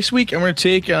 Next week, I'm going to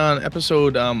take on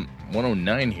episode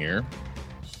 109 here.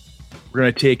 We're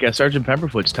going to take Sergeant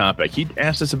Pepperfoot's topic. He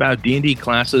asked us about D&D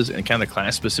classes and kind of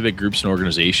class-specific groups and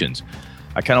organizations.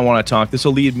 I kind of want to talk. This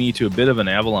will lead me to a bit of an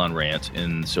Avalon rant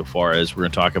insofar as we're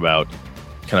going to talk about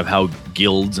kind of how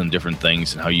guilds and different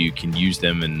things and how you can use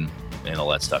them and all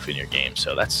that stuff in your game.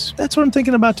 So that's what I'm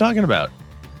thinking about talking about.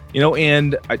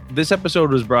 And this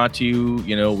episode was brought to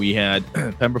you, we had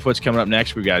Pepperfoot's coming up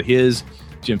next. We got his.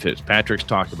 Jim Fitzpatrick's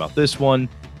talked about this one.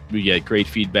 We get great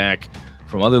feedback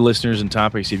from other listeners and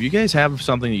topics. If you guys have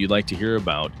something that you'd like to hear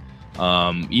about,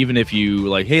 even if you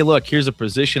like, hey, look, here's a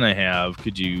position I have.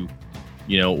 Could you,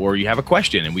 or you have a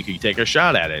question and we could take a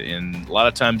shot at it. And a lot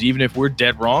of times, even if we're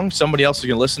dead wrong, somebody else is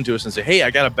going to listen to us and say, hey,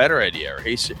 I got a better idea, or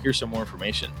hey, here's some more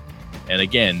information. And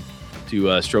again,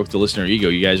 to stroke the listener ego,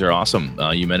 you guys are awesome.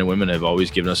 You men and women have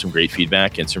always given us some great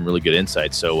feedback and some really good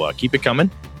insights. So keep it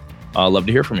coming. Love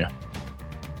to hear from you.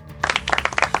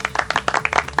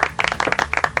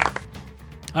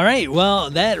 All right. Well,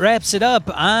 that wraps it up.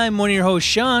 I'm one of your hosts,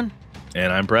 Sean.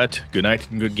 And I'm Brett. Good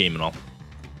night and good gaming all.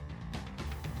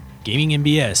 Gaming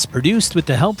MBS, produced with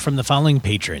the help from the following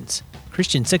patrons: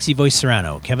 Christian Sexy Voice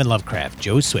Serrano, Kevin Lovecraft,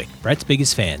 Joe Swick, Brett's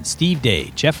Biggest Fan, Steve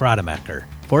Day, Jeff Rademacher,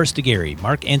 Forrest DeGary,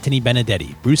 Mark Anthony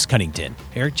Benedetti, Bruce Cunnington,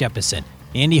 Eric Jeppesen,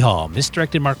 Andy Hall,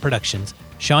 Misdirected Mark Productions,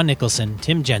 Sean Nicholson,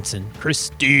 Tim Jensen, Chris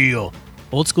Steele,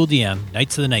 Old School DM,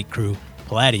 Knights of the Night Crew,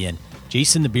 Palladian,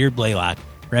 Jason the Beard Blaylock,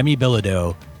 Remy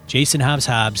Bilodeau, Jason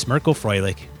Hobbs, Mirko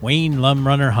Froelich, Wayne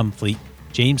Lumrunner Humfleet,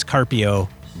 James Carpio,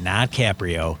 Not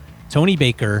Caprio, Tony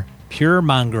Baker, Pure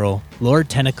Mongrel, Lord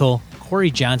Tentacle,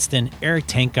 Corey Johnston, Eric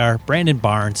Tankar, Brandon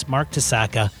Barnes, Mark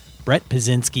Tasaka, Brett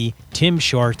Pazinski, Tim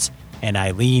Shorts, and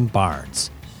Eileen Barnes.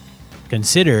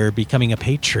 Consider becoming a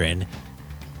patron.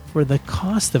 For the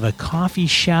cost of a coffee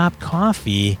shop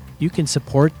coffee, you can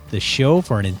support the show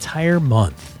for an entire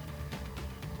month.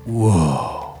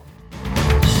 Whoa.